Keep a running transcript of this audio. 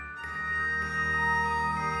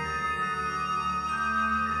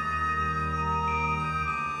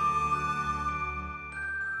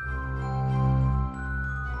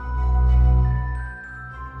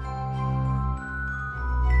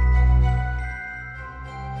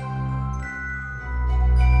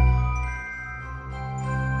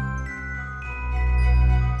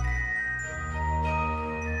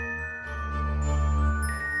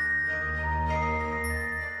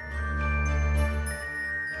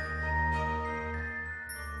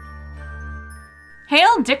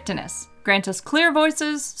Hail Dictinus, grant us clear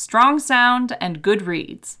voices, strong sound, and good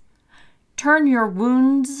reeds. Turn your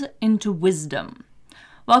wounds into wisdom.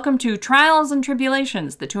 Welcome to Trials and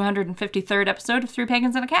Tribulations, the 253rd episode of Three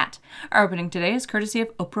Pagans and a Cat. Our opening today is courtesy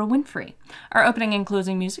of Oprah Winfrey. Our opening and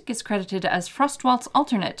closing music is credited as Frostwaltz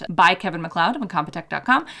Alternate by Kevin MacLeod of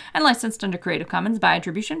Incompetech.com and licensed under Creative Commons by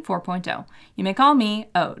Attribution 4.0. You may call me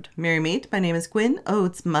Ode. Merry Meet, my name is Gwen,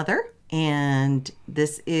 Ode's mother, and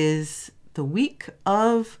this is the week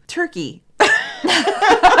of turkey.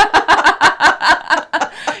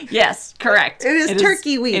 Yes, correct. It is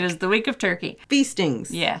turkey week. It is the week of turkey.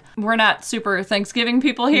 Feastings. Yeah. We're not super Thanksgiving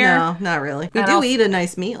people here. No, not really. We do eat a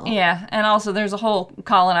nice meal. Yeah, and also there's a whole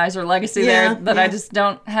colonizer legacy there that I just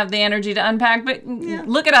don't have the energy to unpack, but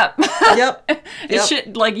look it up. Yep. It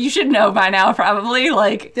should, you should know by now, probably.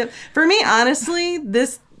 Yep. For me, honestly,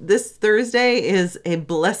 this Thursday is a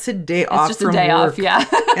blessed day off from work. It's just a day off, yeah.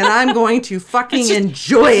 And I'm going to fucking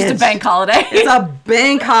enjoy it. It's just a bank holiday. It's a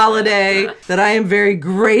bank holiday that I am very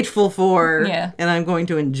grateful for. Yeah. And I'm going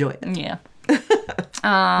to enjoy it. Yeah.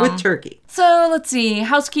 With turkey. So let's see.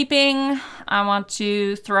 Housekeeping. I want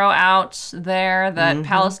to throw out there that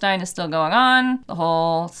Palestine is still going on. The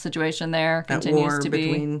whole situation there continues to be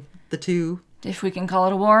between the two. If we can call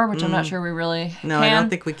it a war, which I'm not sure we really can. No, I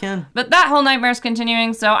don't think we can. But that whole nightmare is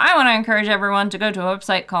continuing, so I want to encourage everyone to go to a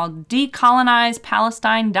website called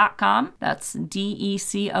decolonizepalestine.com. That's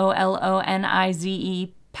DECOLONIZE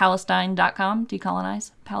Palestine.com,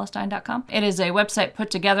 decolonizepalestine.com. It is a website put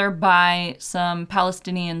together by some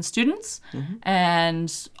Palestinian students,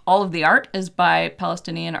 and all of the art is by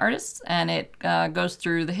Palestinian artists, and it goes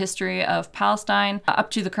through the history of Palestine up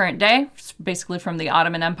to the current day, basically from the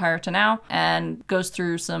Ottoman Empire to now, and goes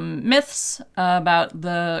through some myths about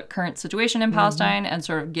the current situation in Palestine, and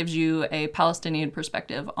sort of gives you a Palestinian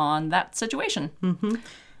perspective on that situation.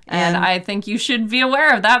 And I think you should be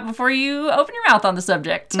aware of that before you open your mouth on the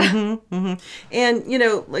subject. And,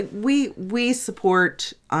 we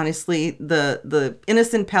support, honestly, the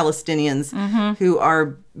innocent Palestinians who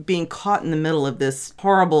are being caught in the middle of this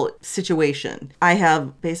horrible situation. I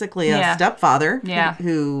have basically a stepfather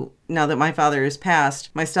who, now that my father is passed,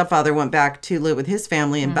 my stepfather went back to live with his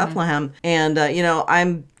family in Bethlehem. And,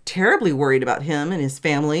 I'm terribly worried about him and his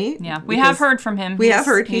family. Yeah, we have heard from him. We have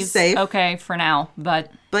heard he's safe. Okay for now,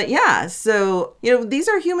 But yeah, so, these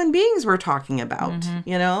are human beings we're talking about,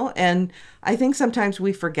 and I think sometimes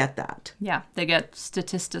we forget that. Yeah, they get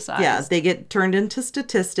statisticized. Yeah, they get turned into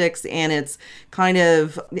statistics, and it's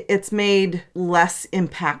made less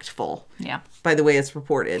impactful by the way it's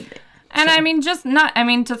reported. And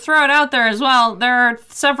to throw it out there as well, there are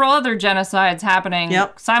several other genocides happening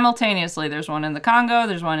simultaneously. There's one in the Congo.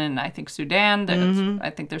 There's one in, I think, Sudan. I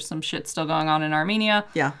think there's some shit still going on in Armenia.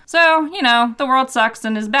 Yeah. So, the world sucks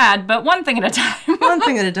and is bad, but one thing at a time. One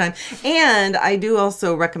thing at a time. And I do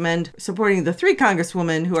also recommend supporting the three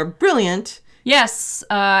congresswomen who are brilliant. Yes,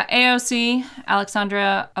 AOC,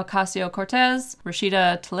 Alexandria Ocasio-Cortez,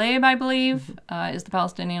 Rashida Tlaib, I believe, is the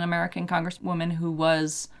Palestinian-American congresswoman who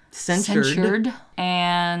was censured,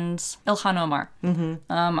 and Ilhan Omar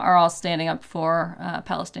are all standing up for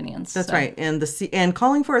Palestinians. That's right, and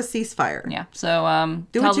calling for a ceasefire. Yeah, so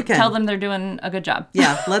do what you can. Tell them they're doing a good job.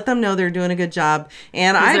 Yeah, let them know they're doing a good job,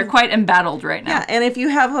 and they're quite embattled right now. Yeah, and if you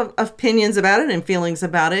have opinions about it and feelings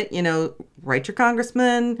about it, write your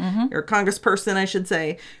congressman or congressperson, I should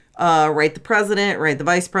say. Write the president, write the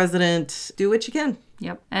vice president. Do what you can.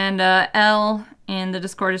 Yep. And L in the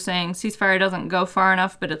Discord is saying ceasefire doesn't go far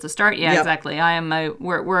enough, but it's a start. Yeah, exactly.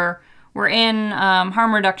 We're in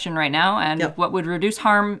harm reduction right now, and what would reduce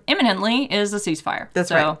harm imminently is a ceasefire.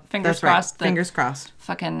 That's right. So fingers crossed. Fingers crossed.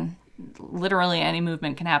 Fucking literally any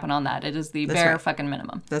movement can happen on that. It is the bare fucking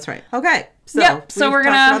minimum. That's right. Okay. So we're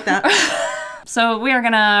gonna talk about that. So we are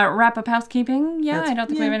gonna wrap up housekeeping. Yeah, I don't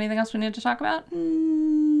think we have yeah. anything else we need to talk about.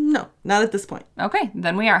 No, not at this point. Okay,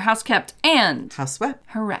 then we are house kept and house swept.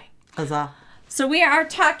 Hooray. Huzzah. So we are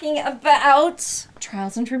talking about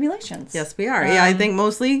trials and tribulations. Yes, we are. Yeah, I think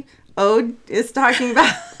mostly Ode is talking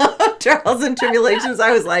about trials and tribulations.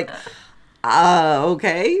 I was like,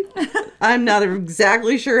 okay. I'm not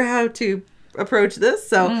exactly sure how to approach this,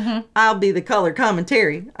 so I'll be the color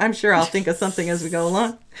commentary. I'm sure I'll think of something as we go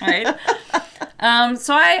along. All right.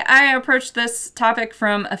 So I approached this topic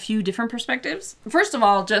from a few different perspectives. First of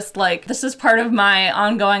all, just this is part of my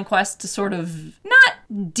ongoing quest to sort of not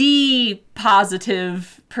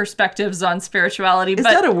de-positive perspectives on spirituality. Is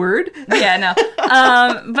that a word? Yeah, no.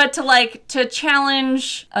 But to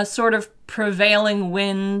challenge a sort of prevailing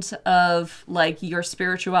wind of like your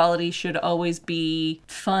spirituality should always be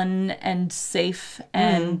fun and safe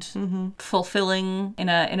and fulfilling in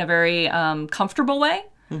a very comfortable way.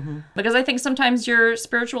 Because I think sometimes your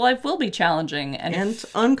spiritual life will be challenging and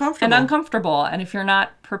uncomfortable. And if you're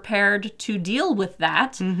not prepared to deal with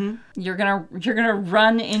that, you're gonna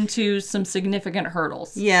run into some significant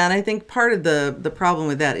hurdles. Yeah, and I think part of the problem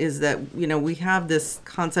with that is that, you know, we have this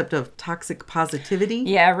concept of toxic positivity.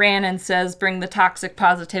 Yeah, Rhiannon says bring the toxic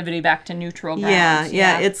positivity back to neutral grounds.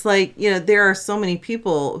 Yeah. It's like, you know, there are so many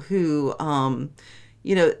people who,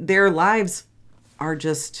 you know, their lives are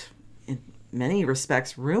just many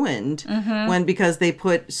respects ruined because they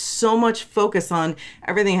put so much focus on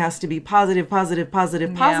everything has to be positive,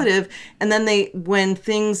 and then when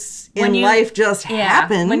things in life just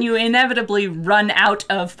happen, when you inevitably run out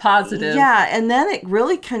of positive, and then it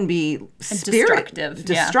really can be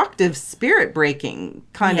destructive, spirit breaking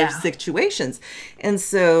kind of situations. And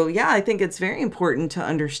so I think it's very important to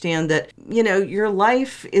understand that, you know, your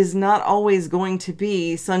life is not always going to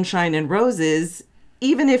be sunshine and roses,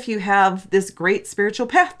 even if you have this great spiritual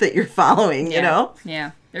path that you're following, you know?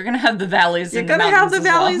 Yeah. You're going to have the valleys and the mountains. You're going to have the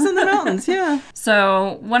valleys and the mountains, yeah.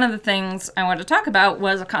 So one of the things I wanted to talk about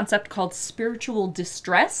was a concept called spiritual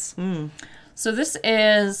distress. So this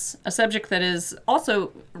is a subject that is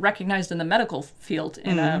also recognized in the medical field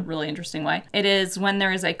in a really interesting way. It is when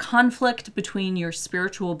there is a conflict between your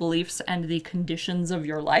spiritual beliefs and the conditions of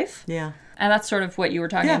your life. Yeah. And that's sort of what you were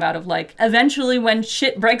talking about of like, eventually when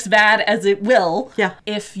shit breaks bad, as it will,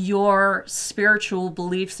 if your spiritual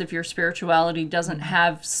beliefs, if your spirituality doesn't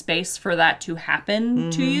have space for that to happen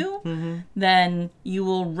to you, then you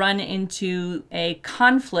will run into a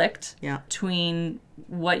conflict between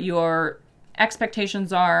what your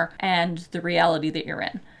expectations are and the reality that you're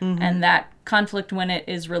in. And that conflict, when it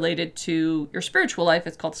is related to your spiritual life,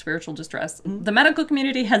 it's called spiritual distress. The medical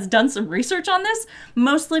community has done some research on this,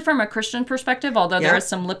 mostly from a Christian perspective, although there is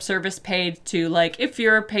some lip service paid to, like, if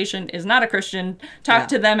your patient is not a Christian, talk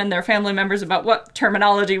to them and their family members about what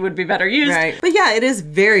terminology would be better used. Right. But it is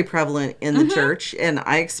very prevalent in the church, and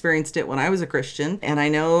I experienced it when I was a Christian, and I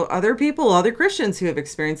know other Christians who have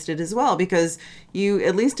experienced it as well, because you,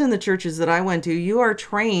 at least in the churches that I went to, you are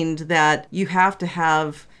trained that you have to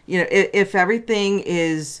have, you know, if everything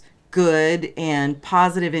is good and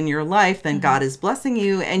positive in your life, then God is blessing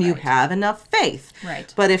you and you have enough faith.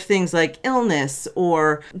 Right. But if things like illness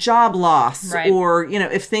or job loss or, you know,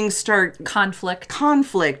 if things start...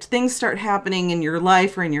 Conflict, things start happening in your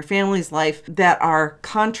life or in your family's life that are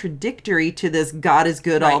contradictory to this God is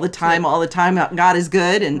good all the time, God is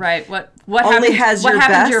good. And what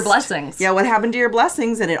happened to your blessings? Yeah, what happened to your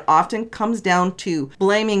blessings? And it often comes down to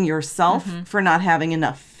blaming yourself for not having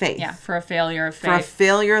enough faith. Yeah, for a failure of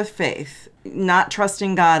faith. Not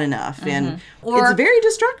trusting God enough, and it's very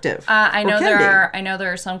destructive. I know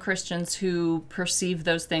there are some Christians who perceive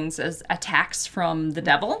those things as attacks from the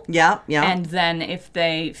devil. Yeah. And then if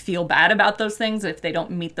they feel bad about those things, if they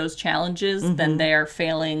don't meet those challenges, then they are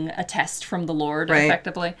failing a test from the Lord,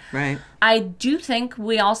 effectively. Right. I do think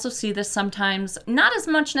we also see this sometimes, not as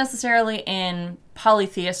much necessarily in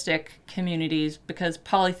polytheistic communities, because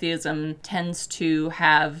polytheism tends to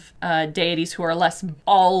have deities who are less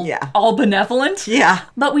all benevolent. Yeah.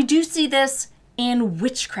 But we do see this in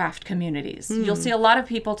witchcraft communities. You'll see a lot of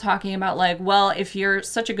people talking about, like, well, if you're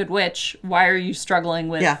such a good witch, why are you struggling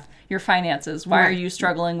with your finances? Why are you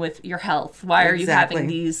struggling with your health? Why are you having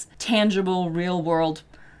these tangible, real world,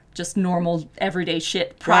 just normal everyday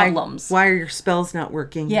shit problems? Why are your spells not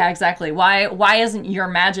working? Yeah, exactly. Why isn't your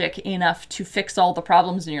magic enough to fix all the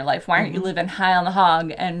problems in your life? Why aren't you living high on the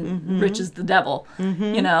hog and rich as the devil?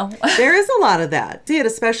 You know? There is a lot of that. See it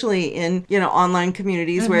especially in, you know, online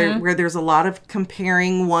communities where there's a lot of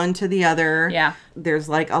comparing one to the other. Yeah. There's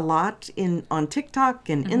like a lot on TikTok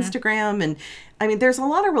and Instagram, and I mean there's a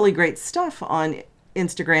lot of really great stuff on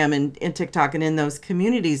Instagram and TikTok and in those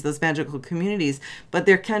communities, those magical communities, but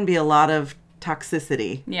there can be a lot of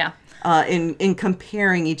toxicity. Yeah. In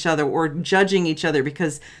comparing each other or judging each other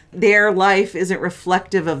because their life isn't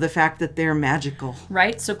reflective of the fact that they're magical.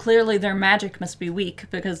 Right. So clearly their magic must be weak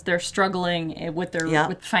because they're struggling with their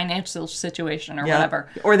with financial situation or whatever.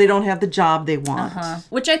 Or they don't have the job they want.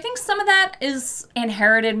 Which I think some of that is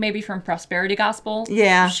inherited maybe from prosperity gospel shit.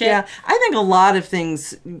 Yeah. I think a lot of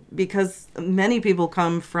things, because many people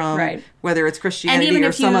come from, whether it's Christianity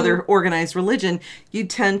or some other organized religion, you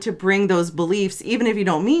tend to bring those beliefs, even if you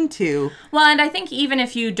don't mean to. Well, and I think even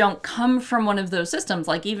if you don't come from one of those systems,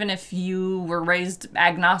 like even even if you were raised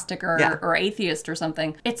agnostic or atheist or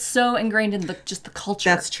something, it's so ingrained in just the culture.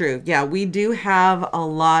 That's true. Yeah, we do have a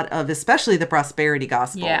lot of, especially the prosperity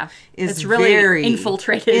gospel. Yeah, is it's really very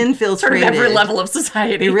infiltrated sort of every level of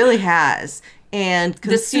society. It really has. And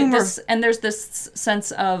and there's this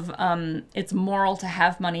sense of it's moral to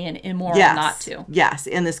have money and immoral not to. Yes,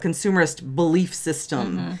 and this consumerist belief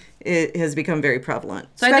system it has become very prevalent,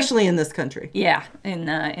 especially in this country. Yeah, in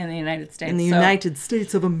the United States. In the United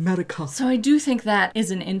States of America. So I do think that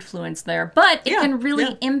is an influence there, but it can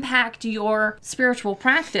really impact your spiritual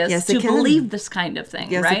practice to believe this kind of thing,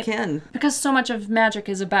 right? Yes, it can. Because so much of magic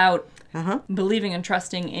is about believing and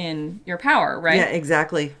trusting in your power, right? Yeah,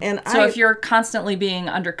 exactly. And so if you're constantly being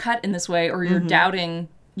undercut in this way, or you're doubting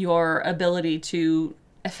your ability to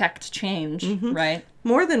affect change, right?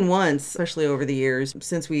 More than once, especially over the years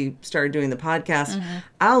since we started doing the podcast,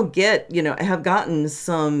 I'll get, I have gotten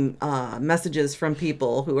some messages from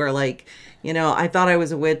people who are like, I thought I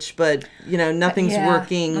was a witch, but, nothing's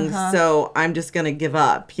working, so I'm just going to give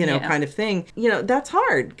up, kind of thing. That's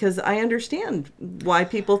hard because I understand why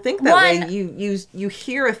people think that way. You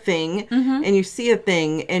hear a thing and you see a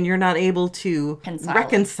thing and you're not able to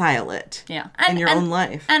reconcile it in your own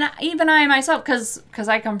life. And even I myself, because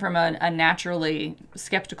I come from a naturally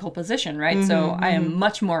skeptical position, right? So I am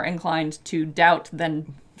much more inclined to doubt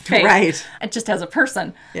than faith. Right. Just as a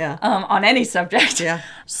person. Yeah. On any subject. Yeah.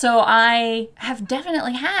 So I have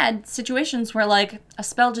definitely had situations where like a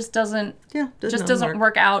spell just doesn't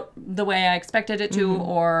work out the way I expected it to,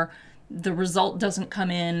 or the result doesn't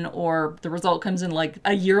come in, or the result comes in like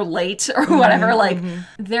a year late or whatever.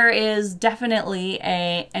 There is definitely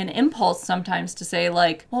an impulse sometimes to say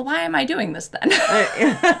like, well, why am I doing this then?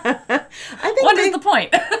 What is the point?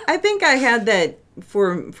 I think I had that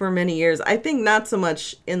for many years. I think not so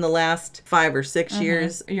much in the last 5 or 6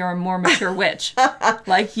 years. You're a more mature witch.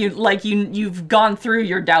 You've gone through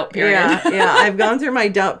your doubt period. Yeah, I've gone through my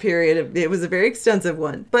doubt period. It was a very extensive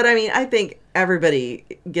one. But I mean, I think everybody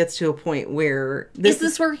gets to a point where is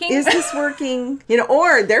this working? Is this working?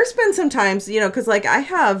 Or there's been some times, because like I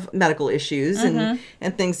have medical issues and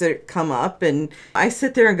things that come up, and I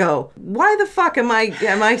sit there and go, why the fuck am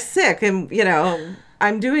I sick? And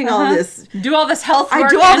I'm doing all this. Do all this health work. I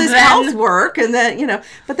do all this health work, and then,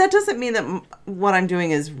 but that doesn't mean that what I'm doing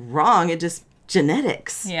is wrong. It just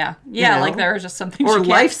genetics. Yeah. Like there are just some things or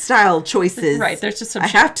lifestyle choices. Right. There's just some I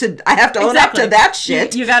have to own up to that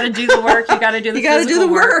shit. You got to do the work. You got to do the you got to do the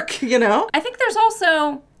work, I think there's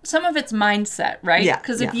also some of it's mindset, right? Yeah.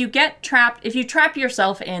 Because if you get trapped, if you trap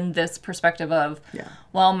yourself in this perspective of,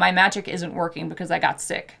 well, my magic isn't working because I got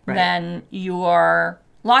sick, then you are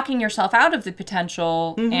locking yourself out of the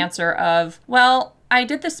potential answer of, well, I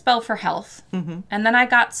did this spell for health, and then I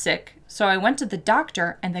got sick, so I went to the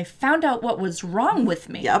doctor, and they found out what was wrong with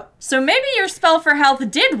me. Yep. So maybe your spell for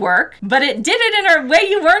health did work, but it did it in a way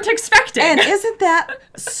you weren't expecting. And isn't that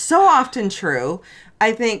so often true?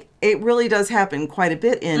 I think it really does happen quite a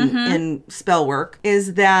bit in spell work,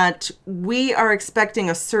 is that we are expecting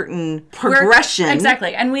a certain progression.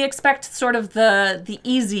 Exactly. And we expect sort of the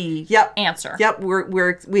easy answer. Yep.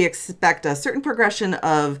 We expect a certain progression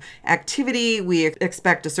of activity. We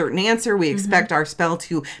expect a certain answer. We expect our spell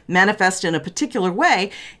to manifest in a particular way.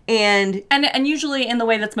 And usually in the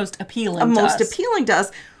way that's most appealing to us. Appealing to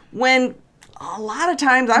us, when a lot of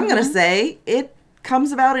times, I'm going to say, it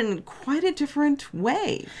comes about in quite a different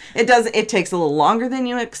way. It takes a little longer than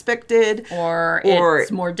you expected, or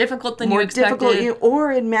it's more difficult than you expected,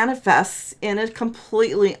 or it manifests in a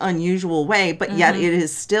completely unusual way, but yet it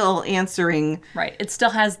is still answering. Right. It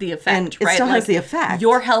still has the effect, and it still has the effect.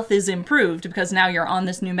 Your health is improved because now you're on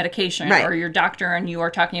this new medication, or your doctor and you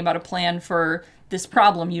are talking about a plan for this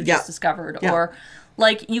problem you just discovered, or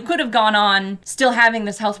like, you could have gone on still having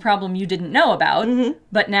this health problem you didn't know about,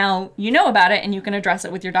 but now you know about it and you can address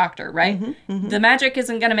it with your doctor, right? The magic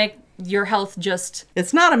isn't going to make your health just...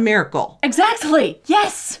 It's not a miracle. Exactly.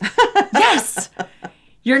 Yes. Yes.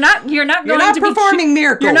 You're not performing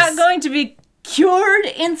miracles. You're not going to be cured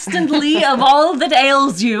instantly of all that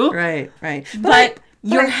ails you. Right. But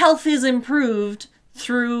your health is improved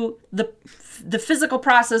through the physical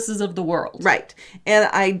processes of the world. Right. And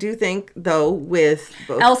I do think, though, with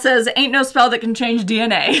both... Elle says, ain't no spell that can change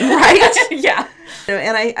DNA. Right? Yeah.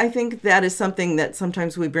 And I think that is something that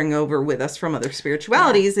sometimes we bring over with us from other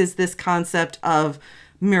spiritualities, is this concept of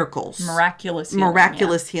miracles. Miraculous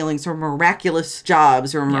healings or miraculous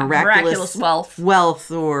jobs or miraculous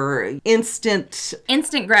wealth or instant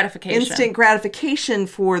gratification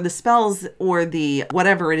for the spells or the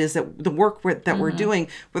whatever it is that the work that we're doing,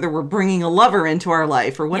 whether we're bringing a lover into our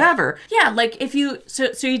life or whatever. Yeah, like if you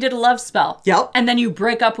so you did a love spell. Yep. And then you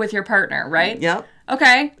break up with your partner, right? Yep.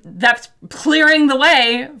 Okay, that's clearing the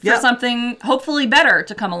way for something hopefully better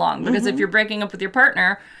to come along. Because if you're breaking up with your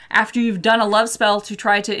partner after you've done a love spell to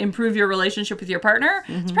try to improve your relationship with your partner,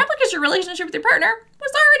 it's probably because your relationship with your partner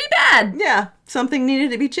was already bad. Yeah, something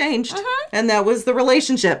needed to be changed. And that was the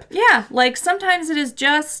relationship. Yeah, like sometimes it is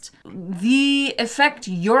just the effect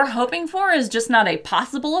you're hoping for is just not a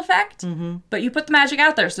possible effect, but you put the magic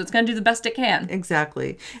out there, so it's going to do the best it can.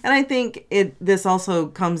 Exactly. And I think this also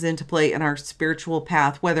comes into play in our spiritual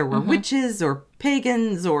path, whether we're witches or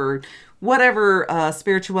pagans or whatever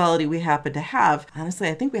spirituality we happen to have. Honestly,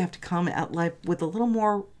 I think we have to come at life with a little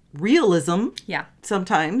more realism. Yeah.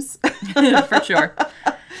 Sometimes. For sure.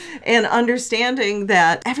 And understanding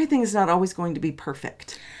that everything is not always going to be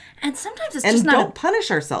perfect. And sometimes it's just not... And don't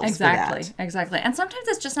punish ourselves for that. Exactly. And sometimes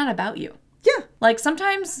it's just not about you. Yeah. Like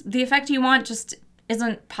sometimes the effect you want just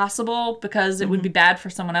isn't possible because it would be bad for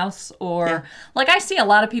someone else. Or like I see a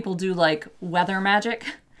lot of people do like weather magic.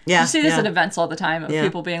 Yeah, you see this at events all the time of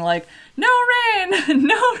people being like, no rain,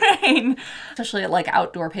 no rain. Especially at like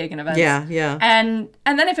outdoor pagan events. Yeah. And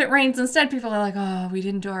then if it rains instead, people are like, oh, we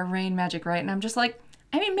didn't do our rain magic right. And I'm just like,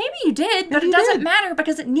 I mean, maybe you did, but it doesn't matter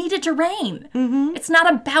because it needed to rain. It's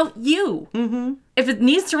not about you. If it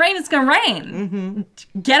needs to rain, it's going to rain.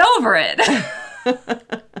 Get over it.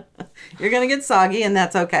 You're going to get soggy and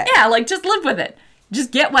that's okay. Yeah, like just live with it.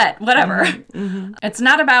 Just get wet, whatever. It's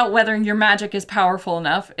not about whether your magic is powerful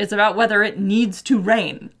enough. It's about whether it needs to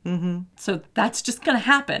rain. So that's just going to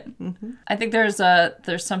happen. I think there's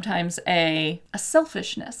sometimes a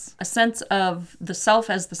selfishness, a sense of the self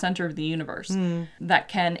as the center of the universe that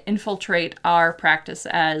can infiltrate our practice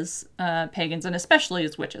as pagans and especially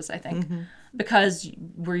as witches, I think. Because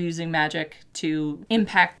we're using magic to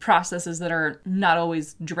impact processes that are not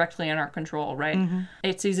always directly in our control, right?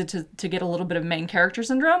 It's easy to get a little bit of main character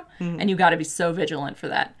syndrome, and you got to be so vigilant for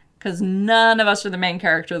that. Because none of us are the main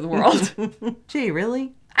character of the world. Gee,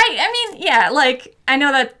 really? I mean, yeah, like, I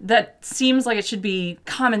know that seems like it should be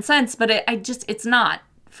common sense, but it's not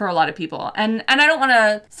for a lot of people. And I don't want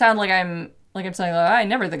to sound like I'm saying, oh, I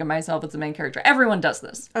never think of myself as the main character. Everyone does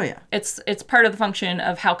this. Oh, yeah. It's part of the function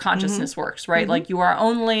of how consciousness works, right? Like, you are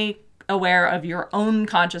only aware of your own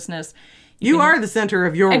consciousness. You are the center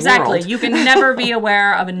of your world. Exactly. You can never be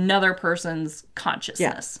aware of another person's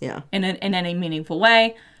consciousness in any meaningful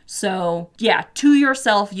way. So, yeah, to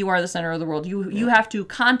yourself, you are the center of the world. You have to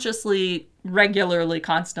consciously, regularly,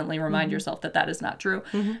 constantly remind yourself that is not true.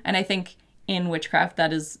 And I think in witchcraft,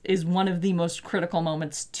 that is one of the most critical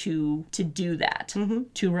moments to do that,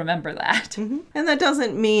 to remember that. And that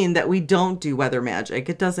doesn't mean that we don't do weather magic.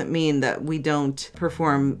 It doesn't mean that we don't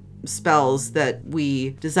perform spells that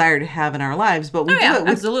we desire to have in our lives, but we do it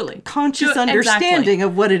with conscious understanding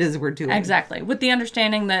of what it is we're doing. Exactly. With the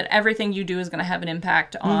understanding that everything you do is going to have an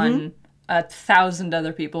impact on 1,000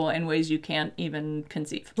 other people in ways you can't even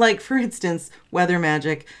conceive. Like, for instance, weather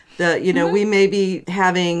magic. We may be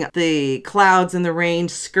having the clouds and the rain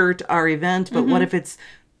skirt our event, but what if it's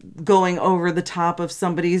going over the top of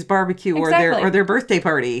somebody's barbecue or their birthday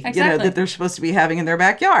party, that they're supposed to be having in their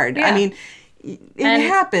backyard? Yeah. I mean, it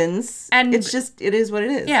happens. And it is what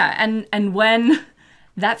it is. Yeah, and when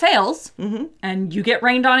that fails, and you get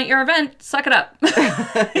rained on at your event, suck it up.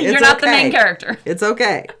 You're not the main character. It's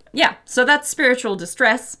okay. Yeah, so that's spiritual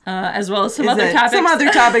distress, as well as some other topics. Some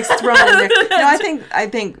other topics thrown in there. No, I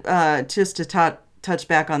think just to touch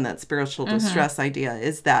back on that spiritual distress idea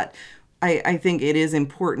is that I think it is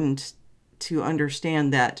important to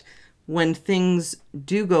understand that when things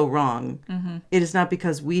do go wrong, it is not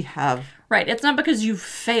because we have... Right, it's not because you've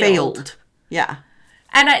failed. Yeah.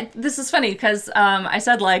 And this is funny because I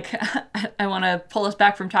said, like, I want to pull us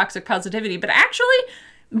back from toxic positivity, but actually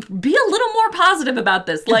be a little more positive about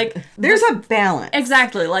this. Like, there's a balance.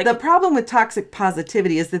 Exactly. Like, the problem with toxic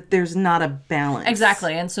positivity is that there's not a balance.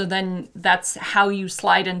 Exactly. And so then that's how you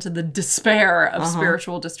slide into the despair of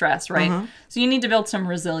spiritual distress, right? So you need to build some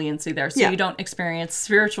resiliency there so you don't experience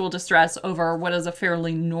spiritual distress over what is a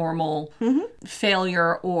fairly normal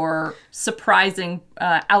failure or surprising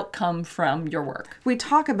outcome from your work. We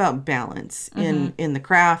talk about balance in the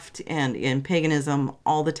craft and in paganism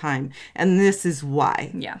all the time. And this is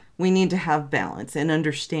why. Yeah. We need to have balance and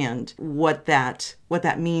understand what that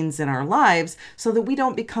means in our lives so that we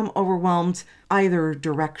don't become overwhelmed either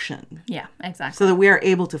direction. Yeah, exactly. So that we are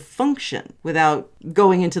able to function without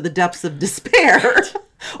going into the depths of despair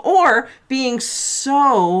or being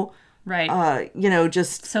so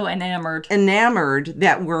just so enamored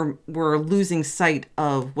that we're losing sight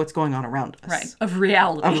of what's going on around us. Right. Of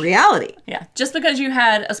reality. Yeah. Just because you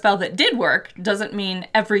had a spell that did work doesn't mean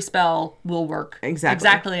every spell will work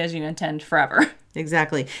exactly as you intend forever.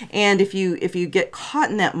 Exactly. And if you get caught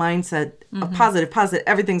in that mindset of positive,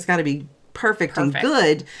 everything's got to be perfect and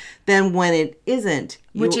good, then when it isn't,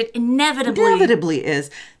 which it inevitably is,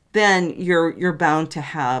 then you're bound to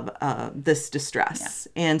have this distress.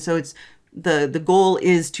 Yeah. And so it's the goal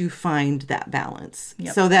is to find that balance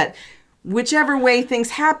so that whichever way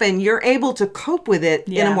things happen, you're able to cope with it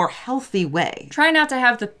in a more healthy way. Try not to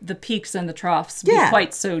have the peaks and the troughs be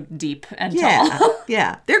quite so deep and tall.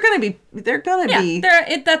 Yeah. They're gonna be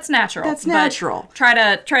that's natural. That's natural. Try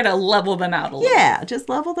to level them out a little. Yeah, just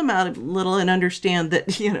level them out a little and understand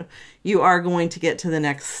that, you are going to get to the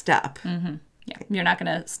next step. Mm-hmm. Yeah, you're not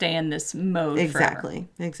going to stay in this mode Exactly.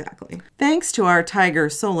 forever. Exactly. Thanks to our Tiger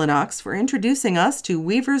Solanox for introducing us to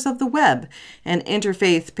Weavers of the Web, an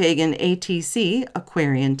interfaith pagan ATC,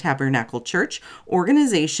 Aquarian Tabernacle Church,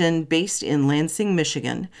 organization based in Lansing,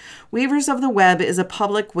 Michigan. Weavers of the Web is a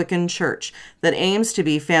public Wiccan church that aims to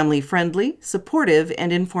be family-friendly, supportive,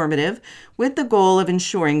 and informative, with the goal of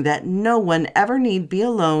ensuring that no one ever need be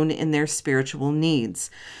alone in their spiritual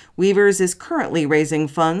needs. Weavers is currently raising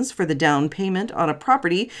funds for the down payment on a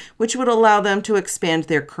property which would allow them to expand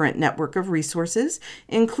their current network of resources,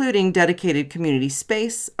 including dedicated community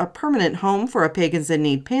space, a permanent home for a Pagans in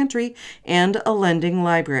Need pantry, and a lending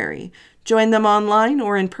library. Join them online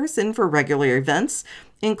or in person for regular events,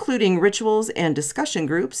 including rituals and discussion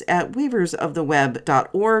groups at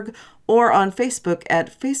weaversoftheweb.org or on Facebook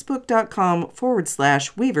at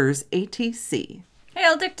facebook.com/weaversatc.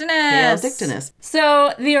 Hail Dictinus! Hail Dictinus.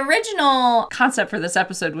 So the original concept for this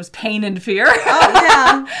episode was pain and fear. Oh,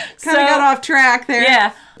 yeah. Kind of got off track there.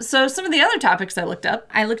 Yeah. So some of the other topics I looked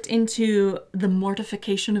into the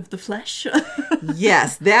mortification of the flesh.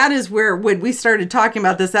 Yes, that is where, when we started talking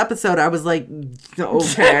about this episode, I was like,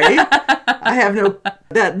 okay, I have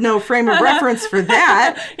no frame of reference for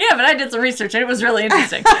that. Yeah, but I did some research and it was really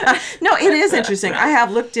interesting. No, it is interesting. I have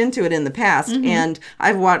looked into it in the past and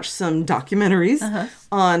I've watched some documentaries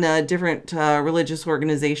on different religious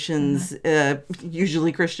organizations,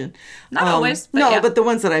 usually Christian. Not always. But the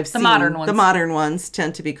ones that I've seen. The modern ones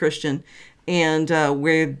tend to be Christian. And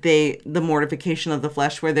where the mortification of the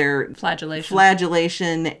flesh, where they're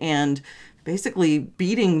flagellation and basically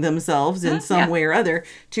beating themselves in some way or other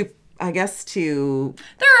to There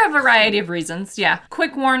are a variety of reasons, yeah.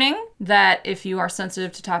 Quick warning that if you are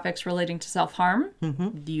sensitive to topics relating to self-harm,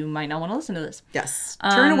 you might not want to listen to this. Yes.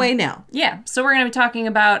 Turn away now. Yeah. So we're going to be talking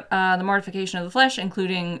about the mortification of the flesh,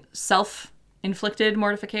 including self-inflicted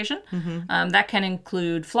mortification. That can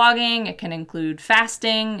include flogging. It can include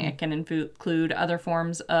fasting. It can include other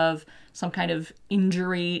forms of some kind of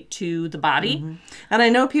injury to the body. And I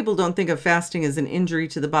know people don't think of fasting as an injury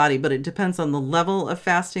to the body, but it depends on the level of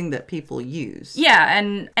fasting that people use. Yeah,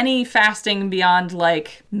 and any fasting beyond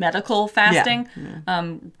like medical fasting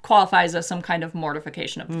qualifies as some kind of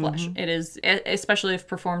mortification of the flesh. It is, especially if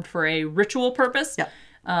performed for a ritual purpose. Yeah.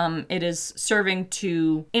 It is serving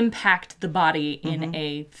to impact the body in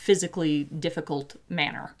a physically difficult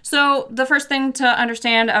manner. So the first thing to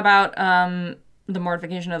understand about the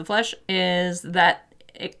mortification of the flesh is that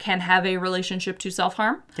it can have a relationship to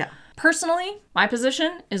self-harm. Yeah. Personally, my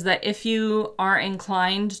position is that if you are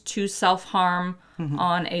inclined to self-harm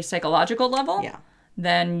on a psychological level,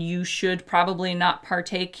 then you should probably not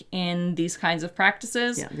partake in these kinds of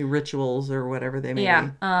practices. Yeah, the rituals or whatever they may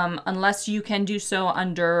be. Unless you can do so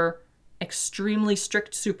under extremely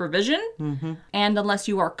strict supervision, and unless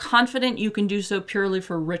you are confident you can do so purely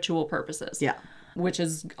for ritual purposes. Yeah. Which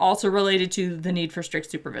is also related to the need for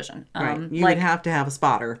strict supervision. Right. You would have to have a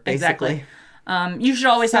spotter, basically. Exactly. You should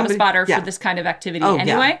always have a spotter for this kind of activity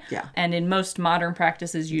anyway. Yeah. And in most modern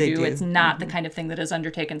practices you do. It's not the kind of thing that is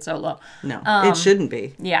undertaken solo. No, it shouldn't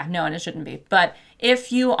be. Yeah, no, and it shouldn't be. But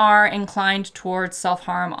if you are inclined towards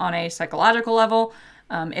self-harm on a psychological level,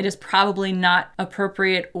 it is probably not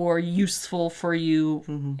appropriate or useful for you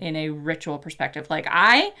in a ritual perspective. Like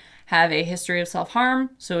I have a history of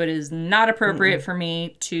self-harm, so it is not appropriate for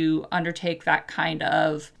me to undertake that kind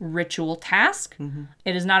of ritual task.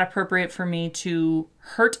 It is not appropriate for me to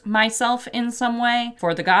hurt myself in some way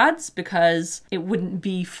for the gods because it wouldn't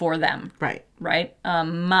be for them. Right. Right?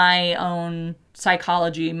 My own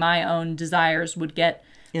psychology, my own desires would get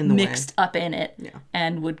mixed up in it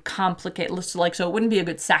and would complicate, like, so it wouldn't be a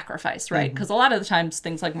good sacrifice, right? Because a lot of the times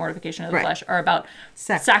things like mortification of the flesh are about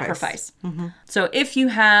sacrifice. So if you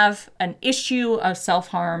have an issue of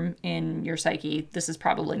self-harm in your psyche, this is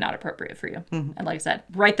probably not appropriate for you. And like I said,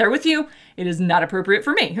 right there with you, it is not appropriate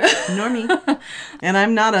for me. Nor me. And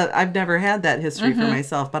I've never had that history for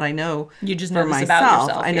myself, but I know you just know this about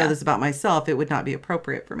yourself. I know this about myself. It would not be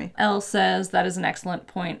appropriate for me. Elle says that is an excellent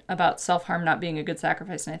point about self-harm not being a good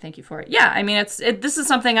sacrifice, and I thank you for it. Yeah, I mean, this is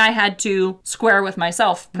something I had to square with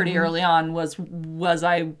myself pretty early on. Was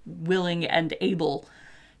I willing and able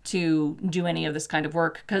to do any of this kind of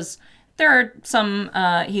work? Because there are some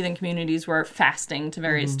heathen communities where fasting to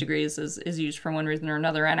various degrees is used for one reason or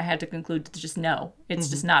another, and I had to conclude to just no, it's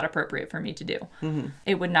just not appropriate for me to do.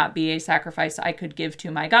 It would not be a sacrifice I could give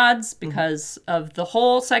to my gods because of the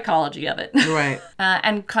whole psychology of it. Right.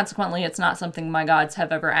 And consequently, it's not something my gods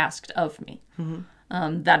have ever asked of me.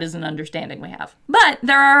 That is an understanding we have. But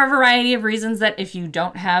there are a variety of reasons that if you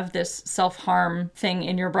don't have this self-harm thing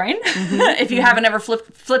in your brain, if you haven't ever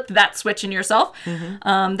flipped that switch in yourself,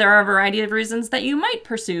 there are a variety of reasons that you might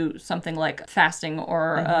pursue something like fasting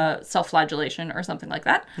or self-flagellation or something like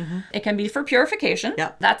that. It can be for purification.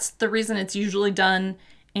 Yep. That's the reason it's usually done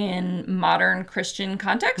in modern Christian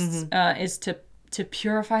contexts, is to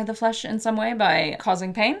purify the flesh in some way by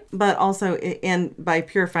causing pain. But also, and by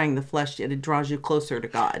purifying the flesh, it draws you closer to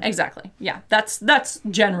God. Exactly. Yeah. That's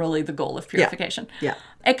generally the goal of purification. Yeah.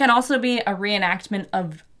 It can also be a reenactment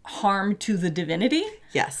of harm to the divinity.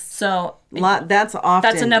 Yes. So that's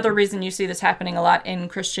another reason you see this happening a lot in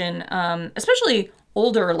Christian, especially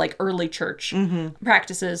older, like early church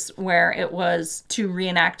practices, where it was to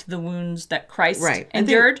reenact the wounds that Christ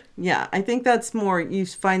endured. I think that's more, you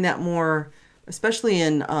find that more, especially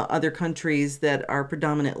in other countries that are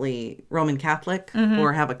predominantly Roman Catholic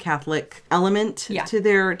or have a Catholic element to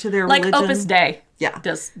their religion. Like Opus Dei. Yeah.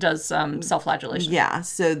 Does self-flagellation. Yeah.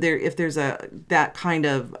 So if there's that kind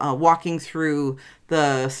of walking through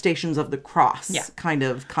the stations of the cross kind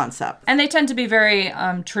of concept. And they tend to be very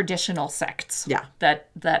traditional sects. Yeah.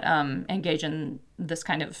 That engage in this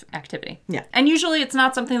kind of activity. Yeah. And usually it's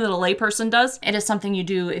not something that a layperson does. It is something you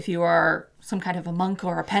do if you are some kind of a monk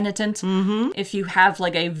or a penitent. If you have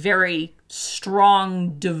like a very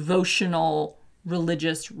strong devotional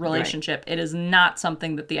religious relationship. It is not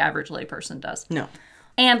something that the average layperson does. No.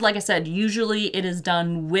 And like I said, usually it is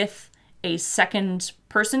done with a second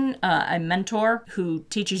person, a mentor who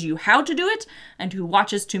teaches you how to do it and who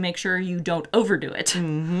watches to make sure you don't overdo it.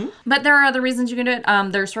 But there are other reasons you can do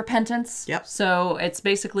it. There's repentance. Yep. So it's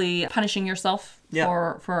basically punishing yourself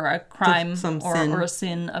for a crime or a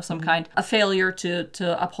sin of some kind, a failure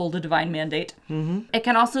to uphold a divine mandate. It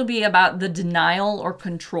can also be about the denial or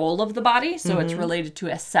control of the body, so it's related to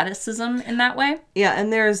asceticism in that way. Yeah,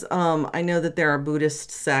 and there's, I know that there are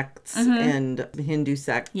Buddhist sects and Hindu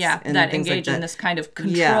sects. And that engage in this kind of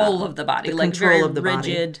control of the body, like very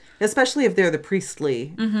rigid. Body. Especially if they're the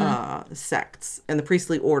priestly sects and the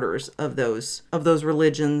priestly orders of those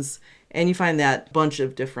religions. And you find that bunch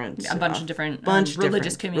of different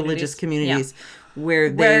religious communities where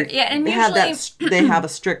they have a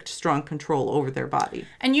strict, strong control over their body.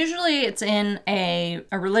 And usually it's in a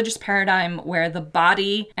religious paradigm where the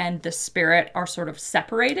body and the spirit are sort of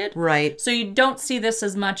separated. Right. So you don't see this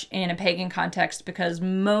as much in a pagan context because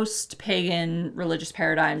most pagan religious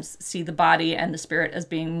paradigms see the body and the spirit as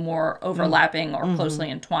being more overlapping or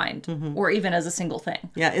closely entwined, or even as a single thing.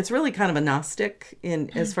 Yeah, it's really kind of a Gnostic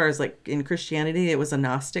as far as like in Christianity, it was a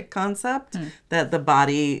Gnostic concept that the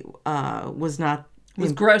body was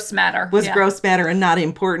gross matter. Gross matter and not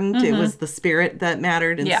important. It was the spirit that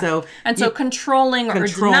mattered. And so controlling or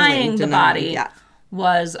denying the body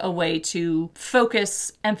was a way to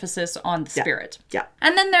focus emphasis on the spirit. Yeah.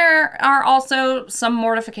 And then there are also some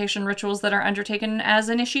mortification rituals that are undertaken as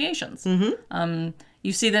initiations.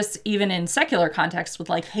 You see this even in secular contexts with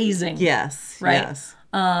like hazing. Yes. Right? Yes.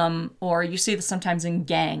 Or you see this sometimes in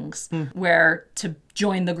gangs where to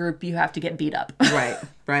join the group you have to get beat up.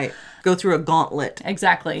 Right. Go through a gauntlet.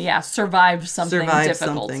 Exactly. Yeah. Survive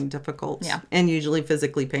something difficult. Yeah. And usually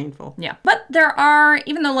physically painful. Yeah. But there are,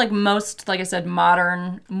 even though like most, like I said,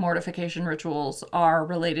 modern mortification rituals are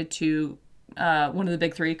related to one of the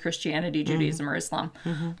big three, Christianity, Judaism, or Islam.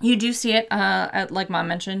 You do see it, like Mom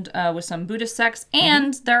mentioned, with some Buddhist sects,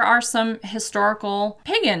 and there are some historical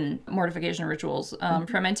pagan mortification rituals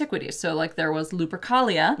from antiquity. So like there was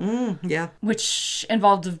Lupercalia, which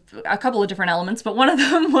involved a couple of different elements, but one of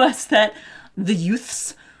them was that the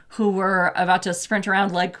youths who were about to sprint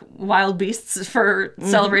around like wild beasts for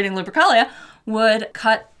celebrating Lupercalia would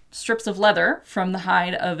cut strips of leather from the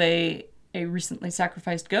hide of a a recently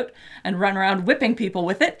sacrificed goat and run around whipping people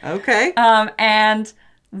with it. Okay. And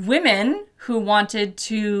women who wanted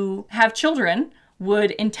to have children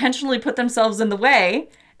would intentionally put themselves in the way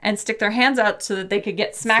and stick their hands out so that they could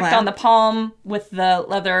get smacked on the palm with the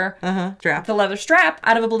leather strap. The leather strap,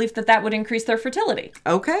 out of a belief that that would increase their fertility.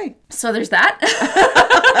 Okay. So there's that.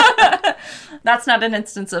 That's not an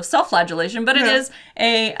instance of self-flagellation, but it is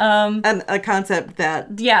a concept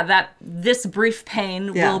that that this brief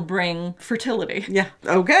pain will bring fertility. Yeah.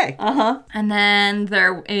 Okay. And then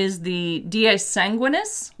there is the Dies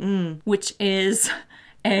Sanguinis, which is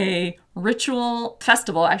a ritual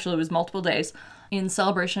festival. Actually, it was multiple days in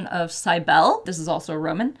celebration of Cybele. This is also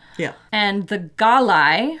Roman. Yeah. And the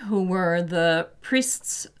Galli, who were the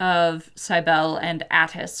priests of Cybele and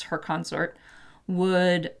Attis, her consort,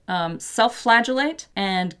 would self-flagellate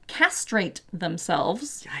and castrate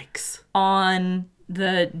themselves. Yikes. On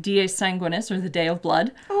the Dies Sanguinis, or the Day of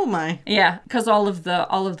Blood. Oh my. Yeah, because all of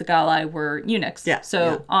the Galli were eunuchs. Yeah.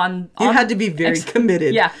 So you had to be very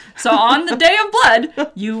committed. Yeah. So on the Day of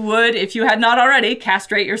Blood, you would, if you had not already,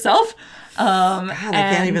 castrate yourself. God, I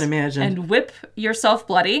can't even imagine. And whip yourself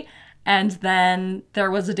bloody. And then there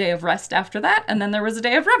was a day of rest after that, and then there was a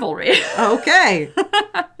day of revelry. Okay.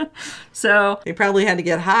 So they probably had to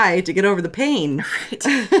get high to get over the pain.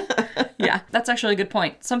 Right. Yeah, that's actually a good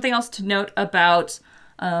point. Something else to note about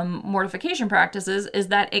mortification practices is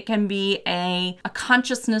that it can be a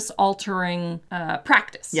consciousness-altering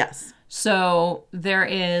practice. Yes. So there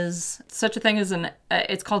is such a thing as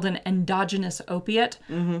it's called an endogenous opiate,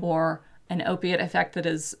 or an opiate effect that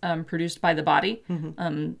is produced by the body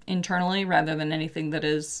internally rather than anything that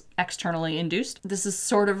is externally induced. This is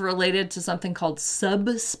sort of related to something called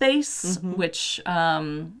subspace, which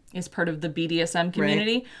is part of the BDSM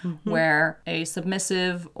community, where a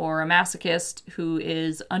submissive or a masochist who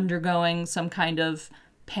is undergoing some kind of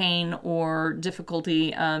pain or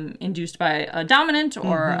difficulty induced by a dominant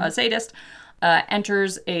or a sadist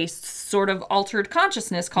enters a sort of altered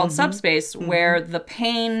consciousness called subspace, where the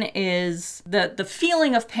pain is, the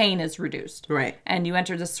feeling of pain is reduced. Right. And you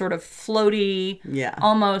enter this sort of floaty,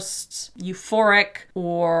 almost euphoric,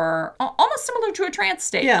 or almost similar to a trance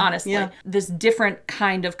state, honestly. Yeah. This different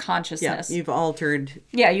kind of consciousness. Yeah, you've altered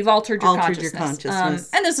your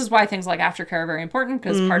consciousness. And this is why things like aftercare are very important,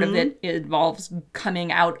 because part of it involves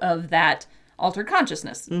coming out of that altered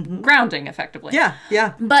consciousness, grounding effectively. Yeah,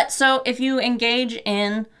 yeah. But so if you engage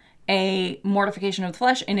in a mortification of the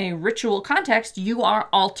flesh in a ritual context, you are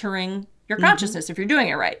altering your consciousness if you're doing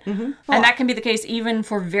it right. And that can be the case even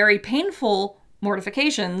for very painful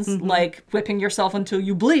mortifications, like whipping yourself until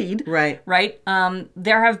you bleed. Right. Right?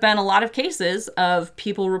 There have been a lot of cases of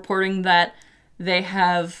people reporting that they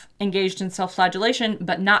have engaged in self-flagellation,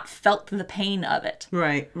 but not felt the pain of it.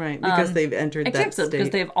 Right, right. Because they've entered that state. Because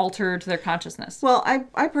they've altered their consciousness. Well,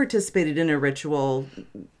 I participated in a ritual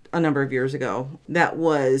a number of years ago that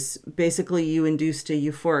was basically you induced a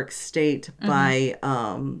euphoric state by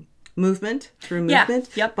movement, through movement.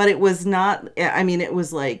 Yeah, yep. But it was not, I mean, it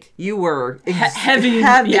was like you were heavy.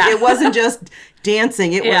 Yeah. It wasn't just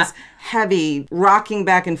dancing. It was heavy, rocking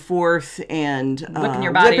back and forth and whipping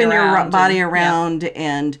your body around.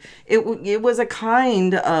 And it was a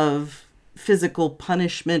kind of physical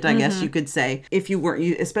punishment, I guess you could say, if you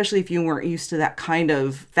weren't, especially if you weren't used to that kind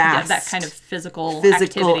of fast, that kind of physical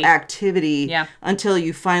activity until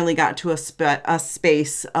you finally got to a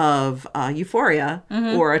space of euphoria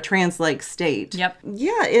or a trance-like state. Yep.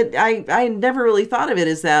 Yeah, I never really thought of it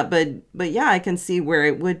as that, but yeah, I can see where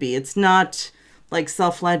it would be. It's not like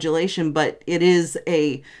self-flagellation, but it is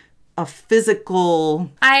a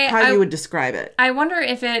physical, how you would describe it. I wonder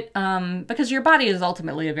if it, because your body is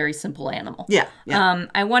ultimately a very simple animal. Yeah.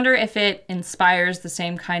 I wonder if it inspires the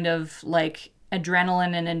same kind of like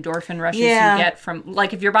adrenaline and endorphin rushes you get from,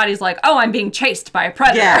 like, if your body's like, oh, I'm being chased by a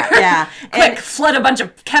predator. Yeah. Quick, flood a bunch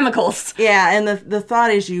of chemicals. Yeah, and the thought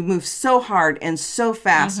is you move so hard and so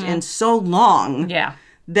fast and so long. Yeah.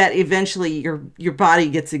 That eventually your body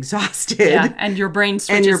gets exhausted. Yeah, and your brain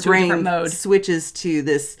switches to a different mode. Switches to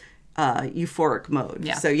this euphoric mode.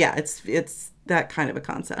 Yeah. So yeah, it's that kind of a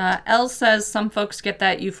concept. Elle says some folks get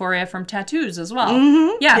that euphoria from tattoos as well.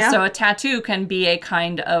 Yeah, so a tattoo can be a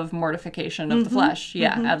kind of mortification of the flesh.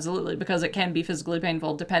 Yeah, absolutely, because it can be physically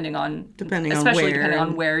painful depending on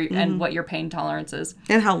where and what your pain tolerance is.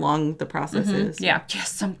 And how long the process is. Yeah,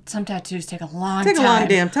 some tattoos take a long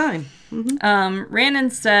damn time. Rhiannon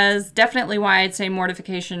says, definitely why I'd say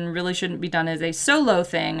mortification really shouldn't be done as a solo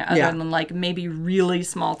thing, other than like maybe really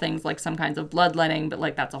small things like some kinds of bloodletting, but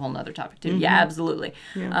like that's a whole nother topic too. Yeah, absolutely.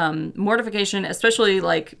 Mortification, especially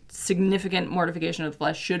like significant mortification of the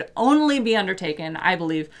flesh, should only be undertaken, I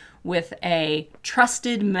believe, with a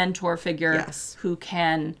trusted mentor figure who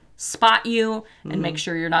can spot you and make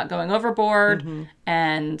sure you're not going overboard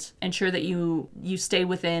and ensure that you stay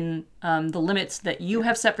within the limits that you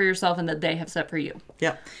have set for yourself and that they have set for you.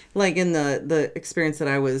 Yep. Like in the experience that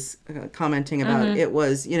I was commenting about, it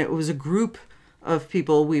was, it was a group of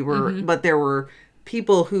people but there were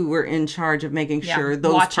people who were in charge of making sure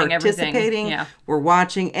those participating were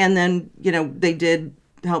watching. And then, they did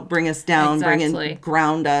help bring us down,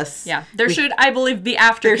 ground us. Yeah. There should, I believe, be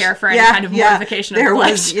aftercare for any kind of mortification of the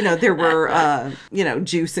flesh. There were,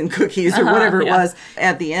 juice and cookies or whatever it was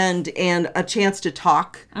at the end, and a chance to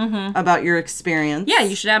talk about your experience. Yeah,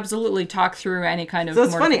 you should absolutely talk through any kind of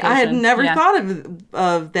mortification. So it's funny, I had never thought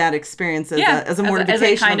of that experience as a mortification.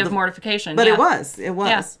 As a kind of mortification. But it was.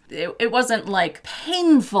 Yeah. It wasn't like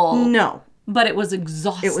painful. No. But it was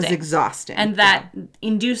exhausting. It was exhausting. And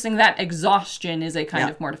inducing that exhaustion is a kind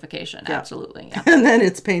of mortification. Yeah. Absolutely. Yeah. And then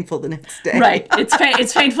it's painful the next day. Right.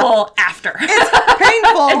 It's painful after. It's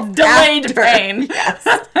painful. It's delayed pain.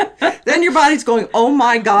 Yes. Then your body's going, oh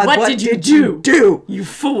my God, what did you do? You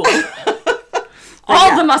fool.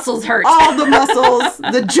 All the muscles hurt. All the muscles,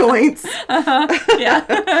 the joints.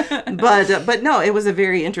 Yeah. But no, it was a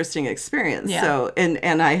very interesting experience. Yeah. So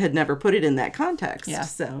and I had never put it in that context. Yeah.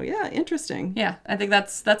 So interesting. Yeah, I think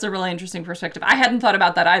that's a really interesting perspective. I hadn't thought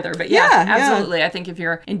about that either, but absolutely. Yeah. I think if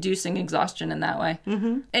you're inducing exhaustion in that way,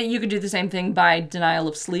 you could do the same thing by denial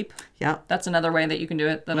of sleep. Yeah, that's another way that you can do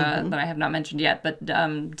it that I have not mentioned yet. But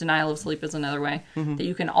denial of sleep is another way that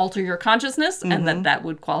you can alter your consciousness, and that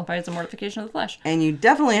would qualify as a mortification of the flesh. And you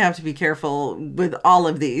definitely have to be careful with all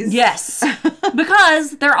of these. Yes,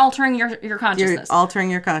 because they're altering your consciousness. You're altering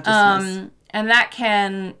your consciousness. And that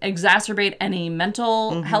can exacerbate any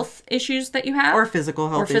mental health issues that you have. Or physical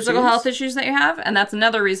health issues that you have. And that's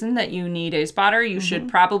another reason that you need a spotter. You should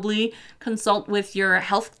probably consult with your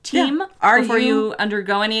health team before you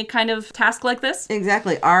undergo any kind of task like this.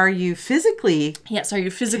 Exactly. Are you physically Yes, are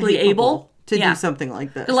you physically able to do something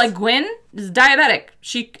like this? Like Gwen is diabetic.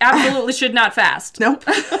 She absolutely should not fast. Nope.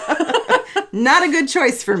 Not a good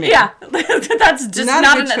choice for me. Yeah, that's just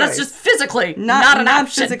that's just physically not an option. Not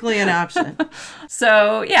physically an option.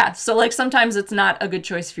 So like sometimes it's not a good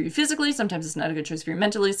choice for you physically. Sometimes it's not a good choice for you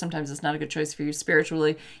mentally. Sometimes it's not a good choice for you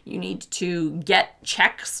spiritually. You need to get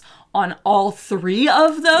checks on all three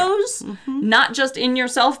of those, not just in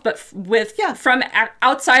yourself, but from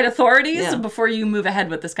outside authorities before you move ahead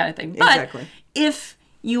with this kind of thing. But if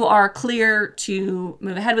you are clear to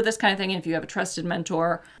move ahead with this kind of thing, and if you have a trusted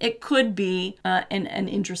mentor, it could be an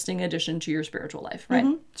interesting addition to your spiritual life, right?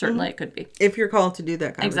 Certainly it could be. If you're called to do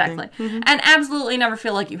that kind of thing. Exactly. And absolutely never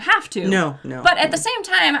feel like you have to. No. But at the same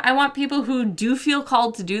time, I want people who do feel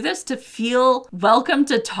called to do this to feel welcome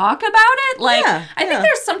to talk about it. Like, I think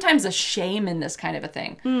there's sometimes a shame in this kind of a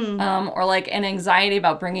thing. Or like an anxiety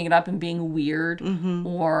about bringing it up and being weird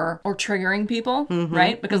or triggering people,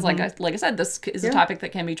 right? Because like I said, this is a topic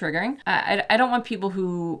that can be triggering. I don't want people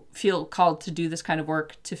who feel called to do this kind of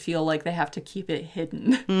work to feel like they have to keep it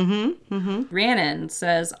hidden. Rhiannon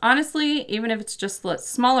says, honestly, even if it's just the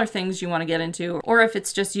smaller things you want to get into, or if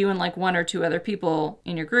it's just you and like one or two other people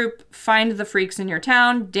in your group, find the freaks in your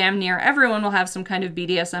town. Damn near everyone will have some kind of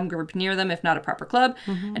BDSM group near them, if not a proper club.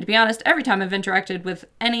 And to be honest, every time I've interacted with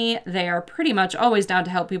any, they are pretty much always down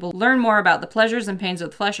to help people learn more about the pleasures and pains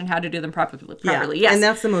of the flesh and how to do them properly. Yes. And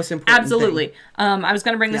that's the most important Absolutely. thing. I was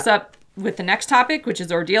going to bring this up with the next topic, which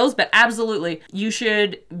is ordeals, but absolutely, you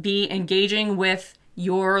should be engaging with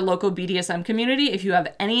your local BDSM community if you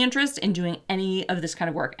have any interest in doing any of this kind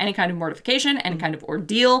of work, any kind of mortification, any kind of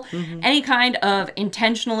ordeal, any kind of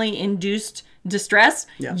intentionally induced distress.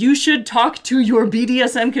 You should talk to your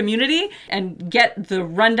BDSM community and get the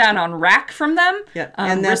rundown on RAC from them.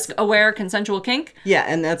 And risk-aware consensual kink.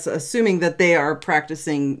 And that's assuming that they are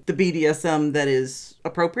practicing the BDSM that is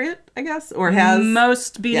appropriate, I guess, or has...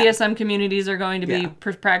 Most BDSM communities are going to be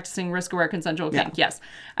practicing risk-aware consensual kink. Yes.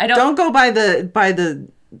 Don't go by the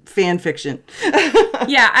fan fiction.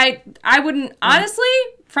 I wouldn't, honestly,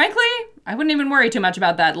 frankly, I wouldn't even worry too much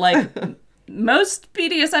about that. Like, most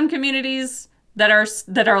BDSM communities that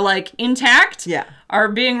are like intact are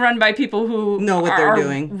being run by people who know what they're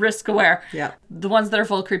doing, risk aware. The ones that are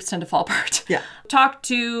full of creeps tend to fall apart. Talk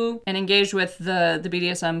to and engage with the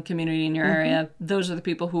BDSM community in your area. Those are the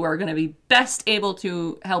people who are going to be best able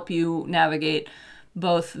to help you navigate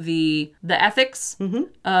both the ethics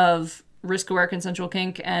of risk-aware consensual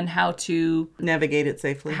kink and how to navigate it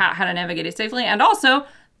safely. How to navigate it safely, and also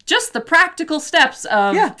just the practical steps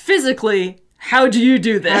of physically how do you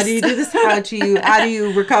do this? How do you do this? How do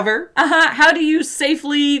you recover? How do you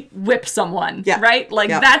safely whip someone? Yeah. Right? Like,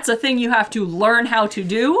 that's a thing you have to learn how to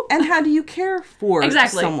do. And how do you care for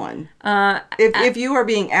someone? If you are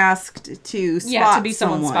being asked to spot to be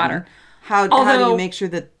someone's spotter. How do you make sure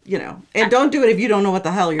that, and don't do it if you don't know what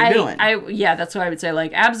the hell you're doing. That's what I would say.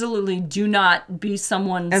 Like, absolutely do not be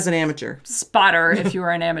someone's as an amateur spotter if you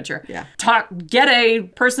are an amateur. Yeah. Get a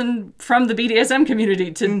person from the BDSM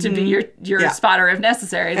community to be your spotter if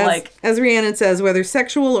necessary. As Rhiannon says, whether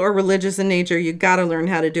sexual or religious in nature, you got to learn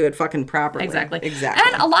how to do it fucking properly. Exactly.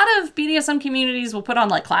 And a lot of BDSM communities will put on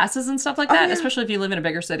like classes and stuff like that, especially if you live in a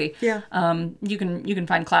bigger city. Yeah. You can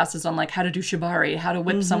find classes on like how to do shibari, how to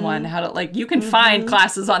whip someone, how to you can find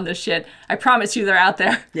classes on this shit. I promise you they're out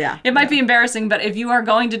there. Yeah. It might be embarrassing, but if you are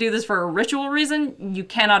going to do this for a ritual reason, you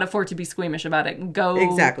cannot afford to be squeamish about it. Go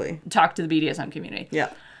talk to the BDSM community.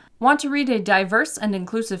 Yeah. Want to read a diverse and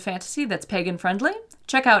inclusive fantasy that's pagan friendly?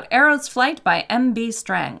 Check out Arrow's Flight by M.B.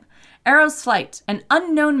 Strang. Arrow's Flight, an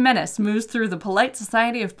unknown menace moves through the polite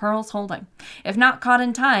society of Pearl's Holding. If not caught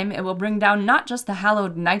in time, it will bring down not just the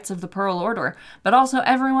hallowed Knights of the Pearl Order, but also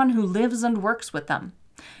everyone who lives and works with them.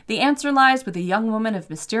 The answer lies with a young woman of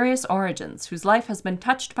mysterious origins whose life has been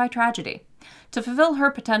touched by tragedy. To fulfill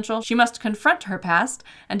her potential, she must confront her past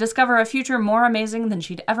and discover a future more amazing than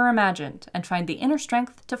she'd ever imagined and find the inner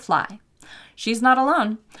strength to fly. She's not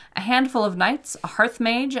alone. A handful of knights, a hearth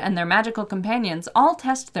mage, and their magical companions all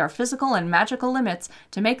test their physical and magical limits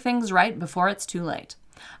to make things right before it's too late.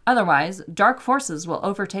 Otherwise, dark forces will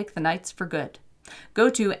overtake the knights for good. Go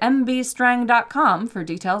to mbstrang.com for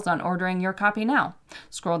details on ordering your copy now.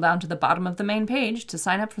 Scroll down to the bottom of the main page to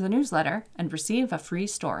sign up for the newsletter and receive a free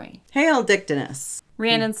story. Hail Dictinus.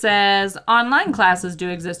 Rhiannon says, online classes do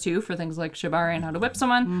exist too for things like shibari and how to whip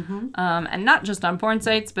someone. And not just on porn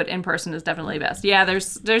sites, but in person is definitely best. Yeah,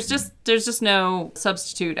 there's just no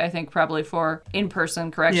substitute, I think, probably for in-person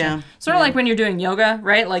correction. Yeah. Sort of like when you're doing yoga,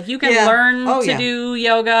 right? Like you can learn to do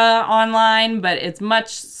yoga online, but it's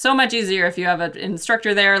so much easier if you have an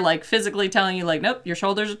instructor there, like physically telling you, like, nope, your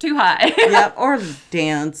shoulders are too high. Yep, or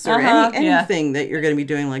dance or anything that you're going to be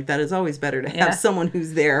doing like that is always better to have someone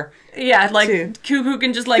who's there. Yeah, like who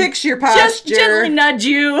can just like fix your posture, just gently nudge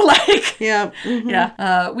you, like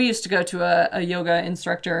yeah. We used to go to a yoga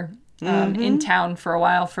instructor in town for a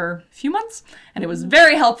while for a few months, and it was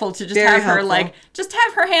very helpful to just have her like just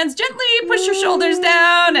have her hands gently push your shoulders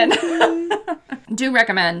down, and do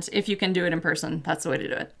recommend if you can do it in person. That's the way to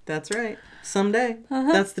do it. That's right. Someday.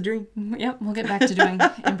 That's the dream. Yep, we'll get back to doing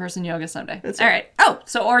in-person yoga someday. That's all right. Oh,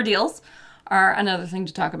 so ordeals are another thing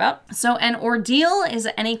to talk about. So an ordeal is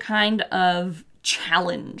any kind of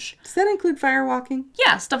challenge. Does that include firewalking?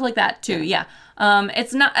 Yeah, stuff like that too. Yeah.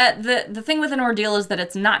 It's not the thing with an ordeal is that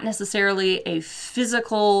it's not necessarily a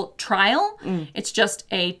physical trial. It's just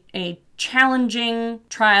a challenging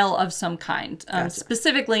trial of some kind.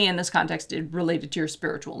 Specifically in this context, related to your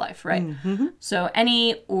spiritual life, right? So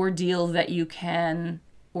any ordeal that you can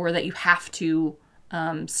or that you have to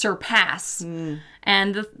surpass.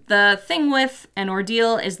 And the thing with an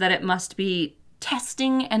ordeal is that it must be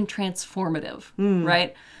testing and transformative,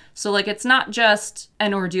 right? So, like, it's not just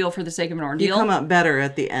an ordeal for the sake of an ordeal. You come out better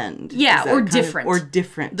at the end. Yeah, or different. Or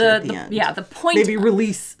different at the end. Yeah, the point... Maybe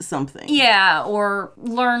release something. Yeah, or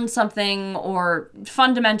learn something, or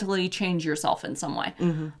fundamentally change yourself in some way.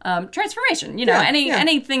 Transformation,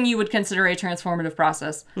 anything you would consider a transformative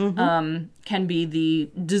process can be the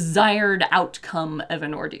desired outcome of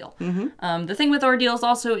an ordeal. The thing with ordeals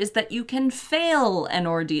also is that you can fail an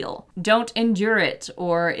ordeal. Don't endure it,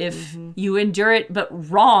 or if you endure it but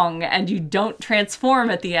wrong, and you don't transform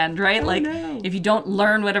at the end, right? If you don't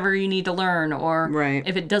learn whatever you need to learn, or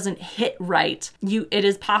if it doesn't hit right, it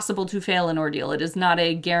is possible to fail an ordeal. It is not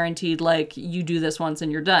a guaranteed, like, you do this once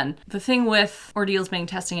and you're done. The thing with ordeals being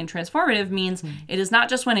testing and transformative means it is not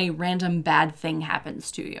just when a random bad thing happens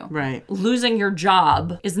to you. Right. Losing your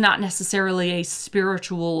job is not necessarily a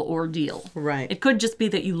spiritual ordeal. Right. It could just be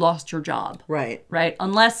that you lost your job. Right. Right?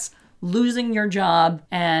 Unless losing your job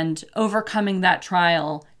and overcoming that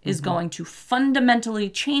trial is going to fundamentally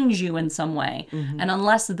change you in some way. And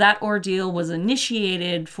unless that ordeal was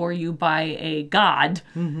initiated for you by a god,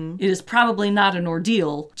 it is probably not an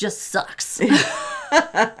ordeal, just sucks.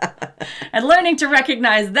 And learning to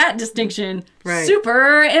recognize that distinction,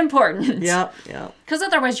 super important. Yep. Because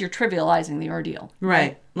otherwise you're trivializing the ordeal.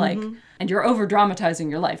 Right. Like, and you're over dramatizing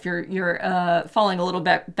your life. You're falling a little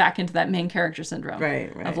bit back into that main character syndrome.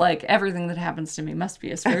 Right. Of like, everything that happens to me must be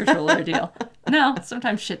a spiritual ordeal. No,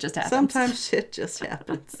 sometimes shit just happens. Sometimes shit just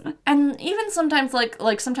happens. And even sometimes,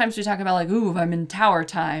 like sometimes we talk about like, ooh, I'm in tower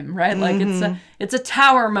time, right? Like it's a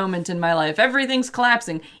tower moment in my life. Everything's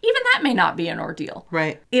collapsing. Even that may not be an ordeal.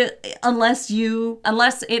 Right. Unless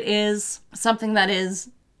it is something that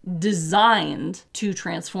is designed to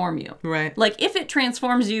transform you. Right. Like if it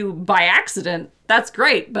transforms you by accident, that's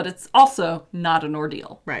great, but it's also not an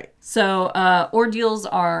ordeal. Right. So ordeals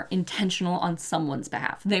are intentional on someone's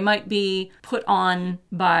behalf. They might be put on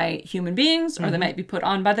by human beings or they might be put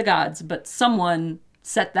on by the gods, but someone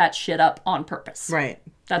set that shit up on purpose. Right.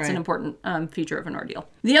 That's an important feature of an ordeal.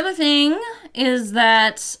 The other thing is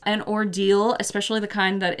that an ordeal, especially the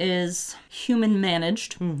kind that is human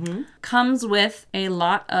managed, comes with a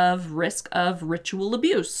lot of risk of ritual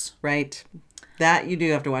abuse. Right. That you do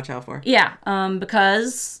have to watch out for. Yeah,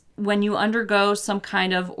 because when you undergo some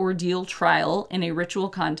kind of ordeal trial in a ritual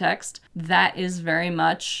context, that is very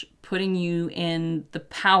much putting you in the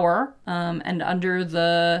power and under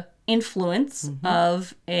the influence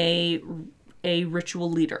of a ritual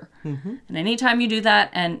leader. And anytime you do that,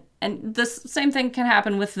 and the same thing can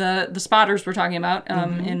happen with the spotters we're talking about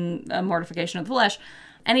in mortification of the flesh.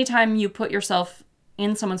 Anytime you put yourself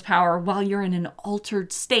in someone's power while you're in an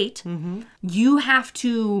altered state, you have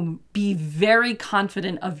to be very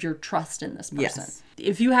confident of your trust in this person. Yes.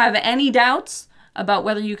 If you have any doubts about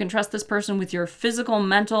whether you can trust this person with your physical,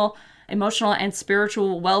 mental, emotional, and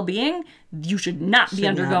spiritual well-being, you should not be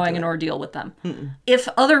undergoing an ordeal with them. If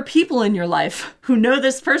other people in your life who know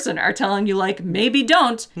this person are telling you, like, maybe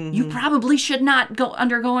don't, you probably should not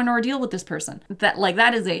undergo an ordeal with this person.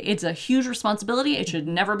 It's a huge responsibility. It should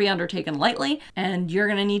never be undertaken lightly. And you're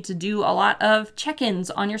going to need to do a lot of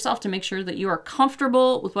check-ins on yourself to make sure that you are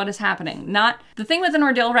comfortable with what is happening. The thing with an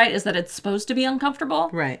ordeal, right, is that it's supposed to be uncomfortable.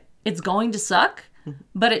 Right. It's going to suck.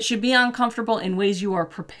 But it should be uncomfortable in ways you are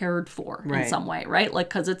prepared for in some way, right? Like,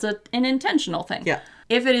 because it's an intentional thing. Yeah.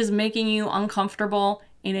 If it is making you uncomfortable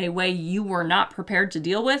in a way you were not prepared to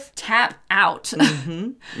deal with, tap out.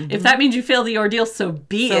 If that means you fail the ordeal, so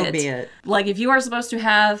be it. Like, if you are supposed to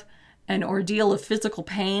have an ordeal of physical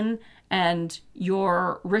pain and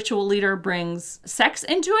your ritual leader brings sex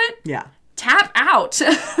into it, tap out.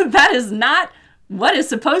 That is not what is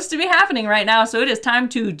supposed to be happening right now, so it is time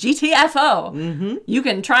to GTFO. You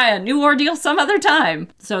can try a new ordeal some other time.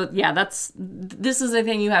 So yeah, this is a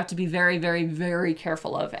thing you have to be very, very, very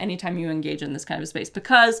careful of anytime you engage in this kind of space,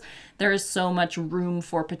 because there is so much room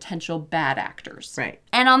for potential bad actors. Right.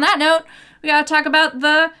 And on that note, we gotta talk about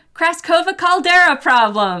the Kraskova caldera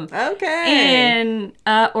problem. Okay. In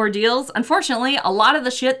ordeals, unfortunately, a lot of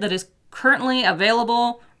the shit that is currently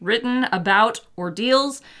available, written about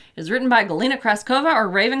ordeals, is written by Galina Kraskova or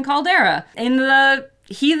Raven Caldera in the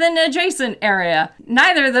heathen adjacent area.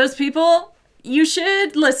 Neither of those people you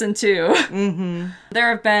should listen to. There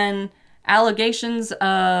have been allegations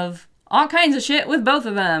of all kinds of shit with both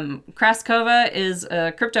of them. Kraskova is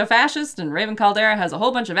a crypto-fascist, and Raven Caldera has a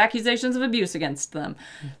whole bunch of accusations of abuse against them.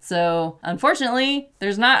 So, unfortunately,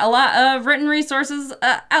 there's not a lot of written resources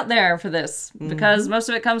out there for this, because most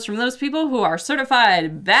of it comes from those people who are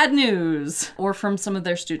certified bad news, or from some of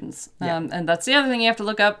their students. And that's the other thing you have to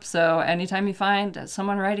look up. So, anytime you find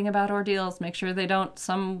someone writing about ordeals, make sure they don't,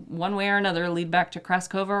 one way or another, lead back to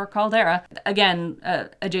Kraskova or Caldera. Again,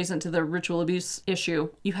 adjacent to the ritual abuse issue,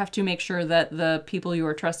 you have to make sure that the people you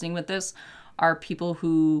are trusting with this are people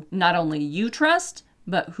who not only you trust,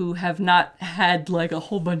 but who have not had like a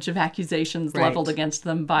whole bunch of accusations leveled against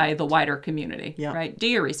them by the wider community. Right? Do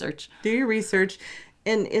your research.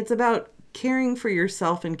 And it's about caring for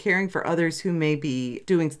yourself and caring for others who may be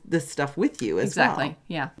doing this stuff with you as well.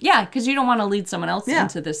 Yeah, because you don't want to lead someone else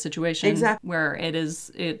into this situation where it is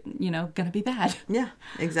going to be bad. Yeah,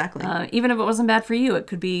 exactly. Even if it wasn't bad for you, it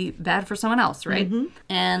could be bad for someone else, right?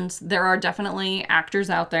 And there are definitely actors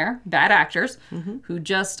out there, bad actors, who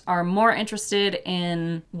just are more interested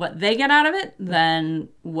in what they get out of it than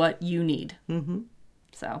what you need.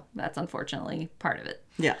 So that's unfortunately part of it.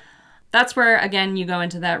 Yeah. That's where, again, you go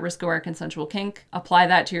into that risk-aware consensual kink. Apply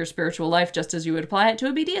that to your spiritual life just as you would apply it to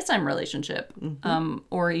a BDSM relationship,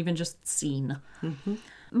 or even just scene.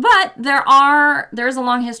 But there is a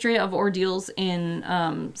long history of ordeals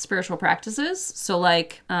in spiritual practices. So,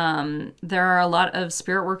 like, there are a lot of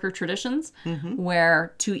spirit worker traditions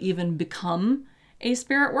where to even become a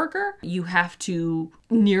spirit worker, you have to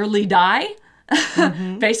nearly die.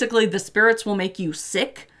 Basically, the spirits will make you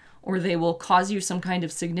sick, or they will cause you some kind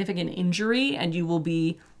of significant injury, and you will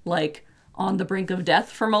be, like, on the brink of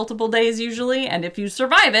death for multiple days usually. And if you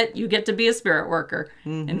survive it, you get to be a spirit worker.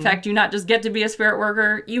 In fact, you not just get to be a spirit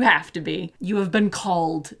worker, you have to be. You have been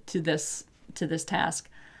called to this task.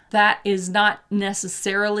 That is not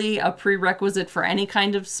necessarily a prerequisite for any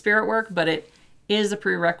kind of spirit work, but it is a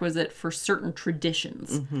prerequisite for certain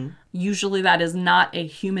traditions. Usually that is not a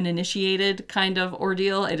human-initiated kind of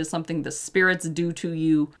ordeal. It is something the spirits do to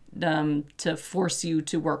you to force you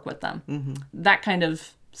to work with them. That kind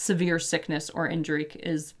of severe sickness or injury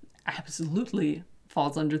is absolutely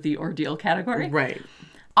falls under the ordeal category. Right.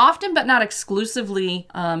 Often, but not exclusively,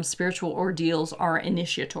 spiritual ordeals are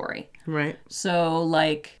initiatory. Right. So,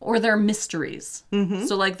 like, or they're mysteries.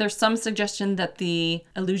 So, like, there's some suggestion that the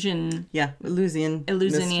Eleusinian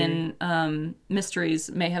mysteries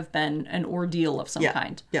may have been an ordeal of some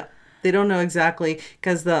kind. Yeah. They don't know exactly,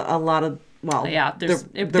 because a lot of, well,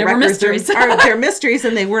 there were mysteries. They're mysteries,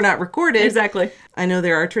 and they were not recorded. Exactly. I know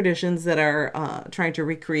there are traditions that are trying to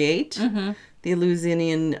recreate the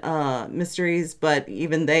Eleusinian mysteries, but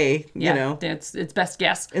even they, you know. It's best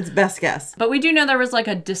guess. It's best guess. But we do know there was like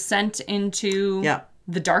a descent into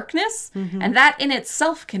the darkness, and that in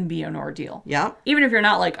itself can be an ordeal. Yeah. Even if you're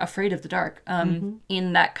not like afraid of the dark.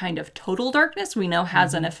 In that kind of total darkness, we know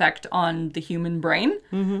has an effect on the human brain.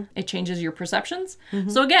 It changes your perceptions.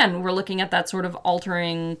 So again, we're looking at that sort of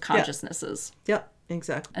altering consciousnesses. Yeah.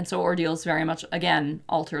 Exactly. And so ordeals very much, again,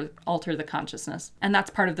 alter the consciousness. And that's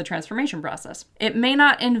part of the transformation process. It may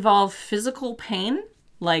not involve physical pain,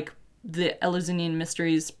 like the Eleusinian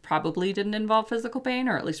mysteries probably didn't involve physical pain,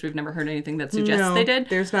 or at least we've never heard anything that suggests they did.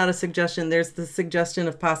 There's not a suggestion. There's the suggestion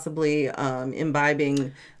of possibly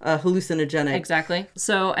imbibing hallucinogenic. Exactly.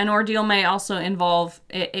 So an ordeal may also involve,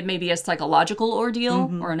 it may be a psychological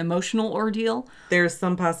ordeal or an emotional ordeal. There's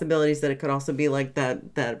some possibilities that it could also be like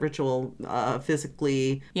that ritual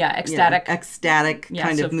physically. Yeah, ecstatic.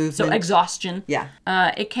 Kind of movement. So exhaustion. Yeah.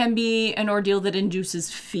 It can be an ordeal that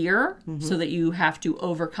induces fear so that you have to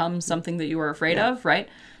overcome something that you are afraid of, right?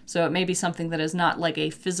 So it may be something that is not like a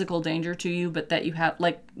physical danger to you, but that you have,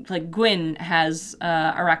 like Gwyn has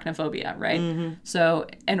arachnophobia, right? So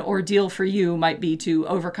an ordeal for you might be to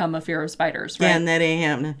overcome a fear of spiders, right? Yeah, and that ain't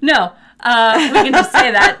happening. No, we can just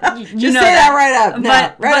say that. Just say that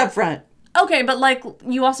right up, up front. Okay, but like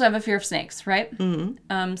you also have a fear of snakes, right?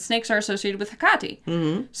 Snakes are associated with Hecate.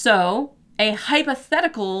 So a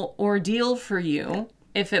hypothetical ordeal for you,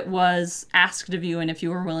 if it was asked of you and if you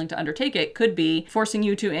were willing to undertake it, could be forcing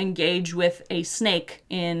you to engage with a snake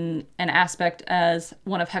in an aspect as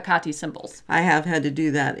one of Hecate's symbols. I have had to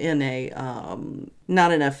do that in a,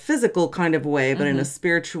 not in a physical kind of way, but in a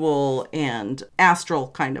spiritual and astral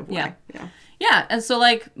kind of way. Yeah, and so,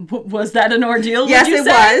 like, was that an ordeal? Yes, would you it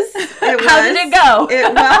say? was. How did it go?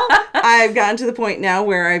 Well, I've gotten to the point now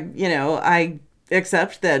where I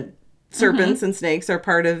accept that serpents and snakes are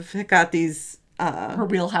part of Hecate's her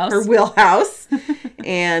wheelhouse.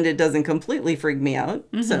 And it doesn't completely freak me out.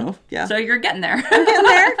 So, yeah. So you're getting there. I'm getting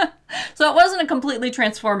there. So it wasn't a completely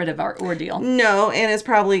transformative ordeal. No, and it's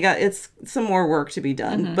probably it's some more work to be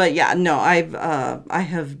done. But yeah, no, I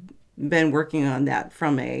have been working on that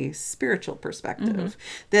from a spiritual perspective.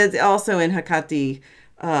 There's also in Hecatean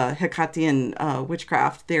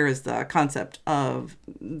witchcraft, there is the concept of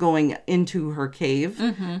going into her cave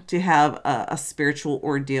to have a spiritual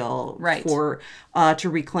ordeal for to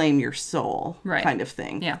reclaim your soul, kind of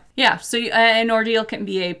thing. Yeah. So an ordeal can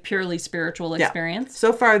be a purely spiritual experience.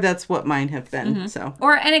 So far, that's what mine have been. So,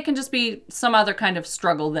 and it can just be some other kind of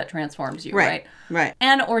struggle that transforms you, right? Right.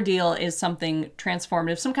 An ordeal is something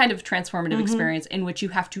transformative, some kind of transformative experience in which you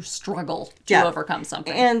have to struggle to overcome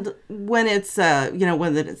something. And when it's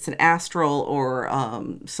whether it's an astral or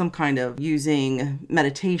some kind of using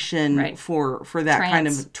meditation for that kind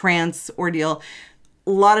of trance ordeal,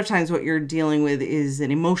 a lot of times what you're dealing with is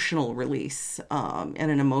an emotional release and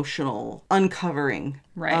an emotional uncovering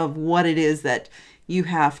of what it is that you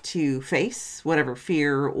have to face, whatever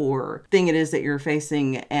fear or thing it is that you're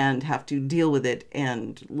facing, and have to deal with it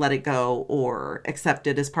and let it go or accept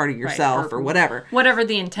it as part of yourself or whatever. Whatever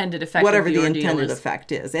the intended effect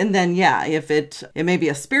effect is. And then, if it may be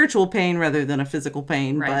a spiritual pain rather than a physical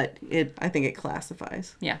pain, but I think it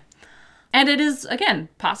classifies. Yeah. And it is, again,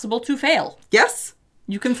 possible to fail. Yes.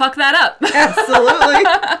 You can fuck that up. Absolutely.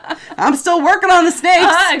 I'm still working on the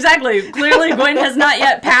snakes. Exactly. Clearly, Gwyn has not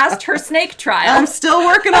yet passed her snake trial. I'm still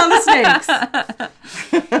working on the snakes.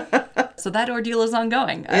 So that ordeal is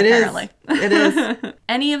ongoing, apparently. It is.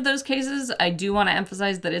 Any of those cases, I do want to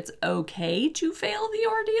emphasize that it's okay to fail the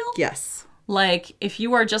ordeal. Yes. Like, if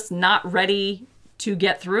you are just not ready to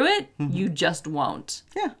get through it, you just won't.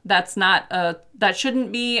 Yeah. That's not that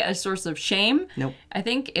shouldn't be a source of shame. Nope. I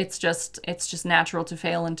think it's just natural to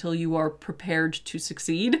fail until you are prepared to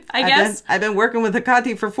succeed, I guess. I've been working with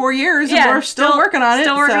Hecate for 4 years and we're still working on it.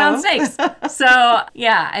 Still working on snakes. So,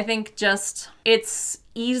 yeah, I think just it's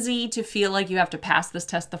easy to feel like you have to pass this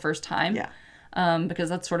test the first time. Yeah. Because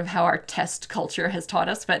that's sort of how our test culture has taught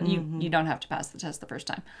us. But you don't have to pass the test the first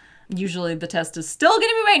time. Usually the test is still going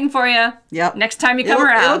to be waiting for you. Yep. Next time you come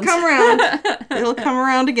around. It'll come around. It'll come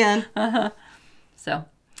around again. So,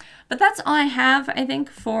 but that's all I have, I think,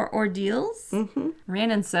 for ordeals.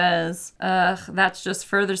 Rhiannon says, that's just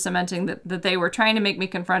further cementing that they were trying to make me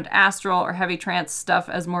confront astral or heavy trance stuff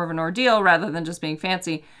as more of an ordeal rather than just being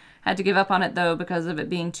fancy. Had to give up on it, though, because of it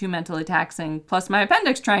being too mentally taxing, plus my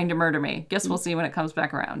appendix trying to murder me. Guess we'll see when it comes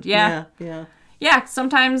back around. Yeah. Yeah,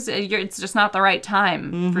 sometimes it's just not the right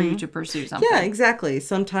time for you to pursue something. Yeah, exactly.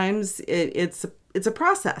 Sometimes it's a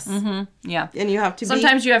process. Yeah. And you have to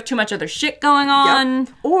sometimes you have too much other shit going on. Yep.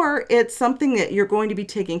 Or it's something that you're going to be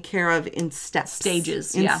taking care of in steps. Stages.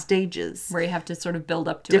 Stages. Where you have to sort of build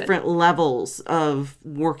up to different levels of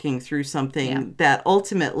working through something that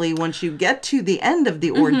ultimately, once you get to the end of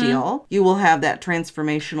the ordeal, you will have that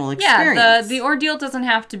transformational experience. Yeah, the ordeal doesn't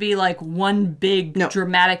have to be like one big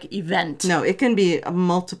dramatic event. No, it can be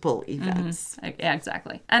multiple events. Yeah,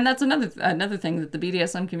 exactly. And that's another thing that the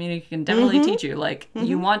BDSM community can definitely teach you. Like,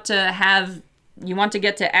 you want to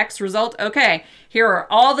get to X result. Okay, here are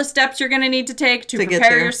all the steps you're going to need to take to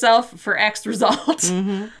prepare yourself for X result.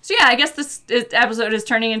 So yeah, I guess this episode is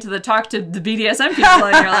turning into the talk to the BDSM people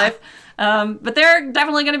in your life. But they're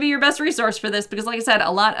definitely going to be your best resource for this because, like I said,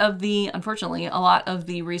 unfortunately, a lot of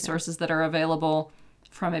the resources that are available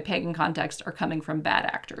from a pagan context are coming from bad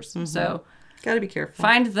actors. So got to be careful.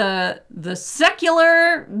 Find the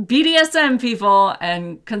secular BDSM people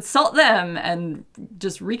and consult them and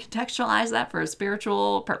just recontextualize that for a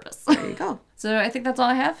spiritual purpose. There you go. So I think that's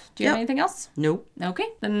all I have. Do you have anything else? Nope. Okay.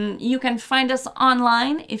 Then you can find us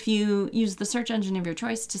online if you use the search engine of your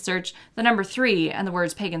choice to search the number 3 and the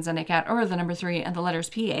words Pagans and a Cat, or the number 3 and the letters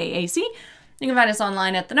PAAC. You can find us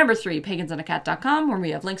online at the number 3 pagansandacat.com, where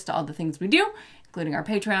we have links to all the things we do, including our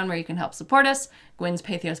Patreon, where you can help support us, Gwen's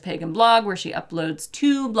Pathos Pagan blog, where she uploads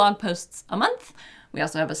 2 blog posts a month. We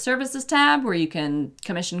also have a services tab where you can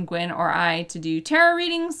commission Gwen or I to do tarot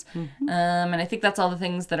readings. And I think that's all the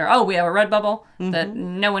things that are... Oh, we have a Redbubble that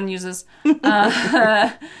no one uses.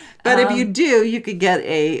 But if you do, you could get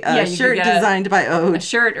a shirt designed by Ode. A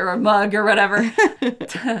shirt or a mug or whatever.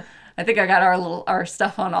 I think I got our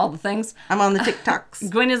stuff on all the things. I'm on the TikToks.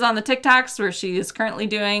 Gwen is on the TikToks, where she is currently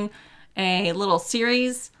doing a little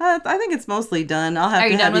series. I think it's mostly done. I'll have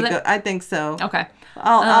to have you go. I think so. Okay.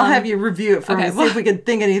 I'll have you review it for me, see if we can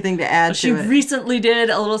think anything to add to it. She recently did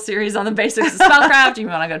a little series on the basics of spellcraft. You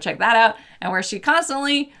want to go check that out. And where she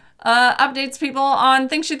constantly updates people on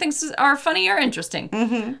things she thinks are funny or interesting.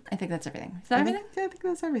 I think that's everything. Is that everything? I think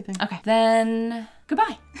that's everything. Okay. Then,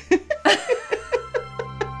 goodbye.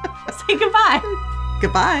 Say goodbye.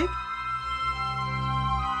 Goodbye.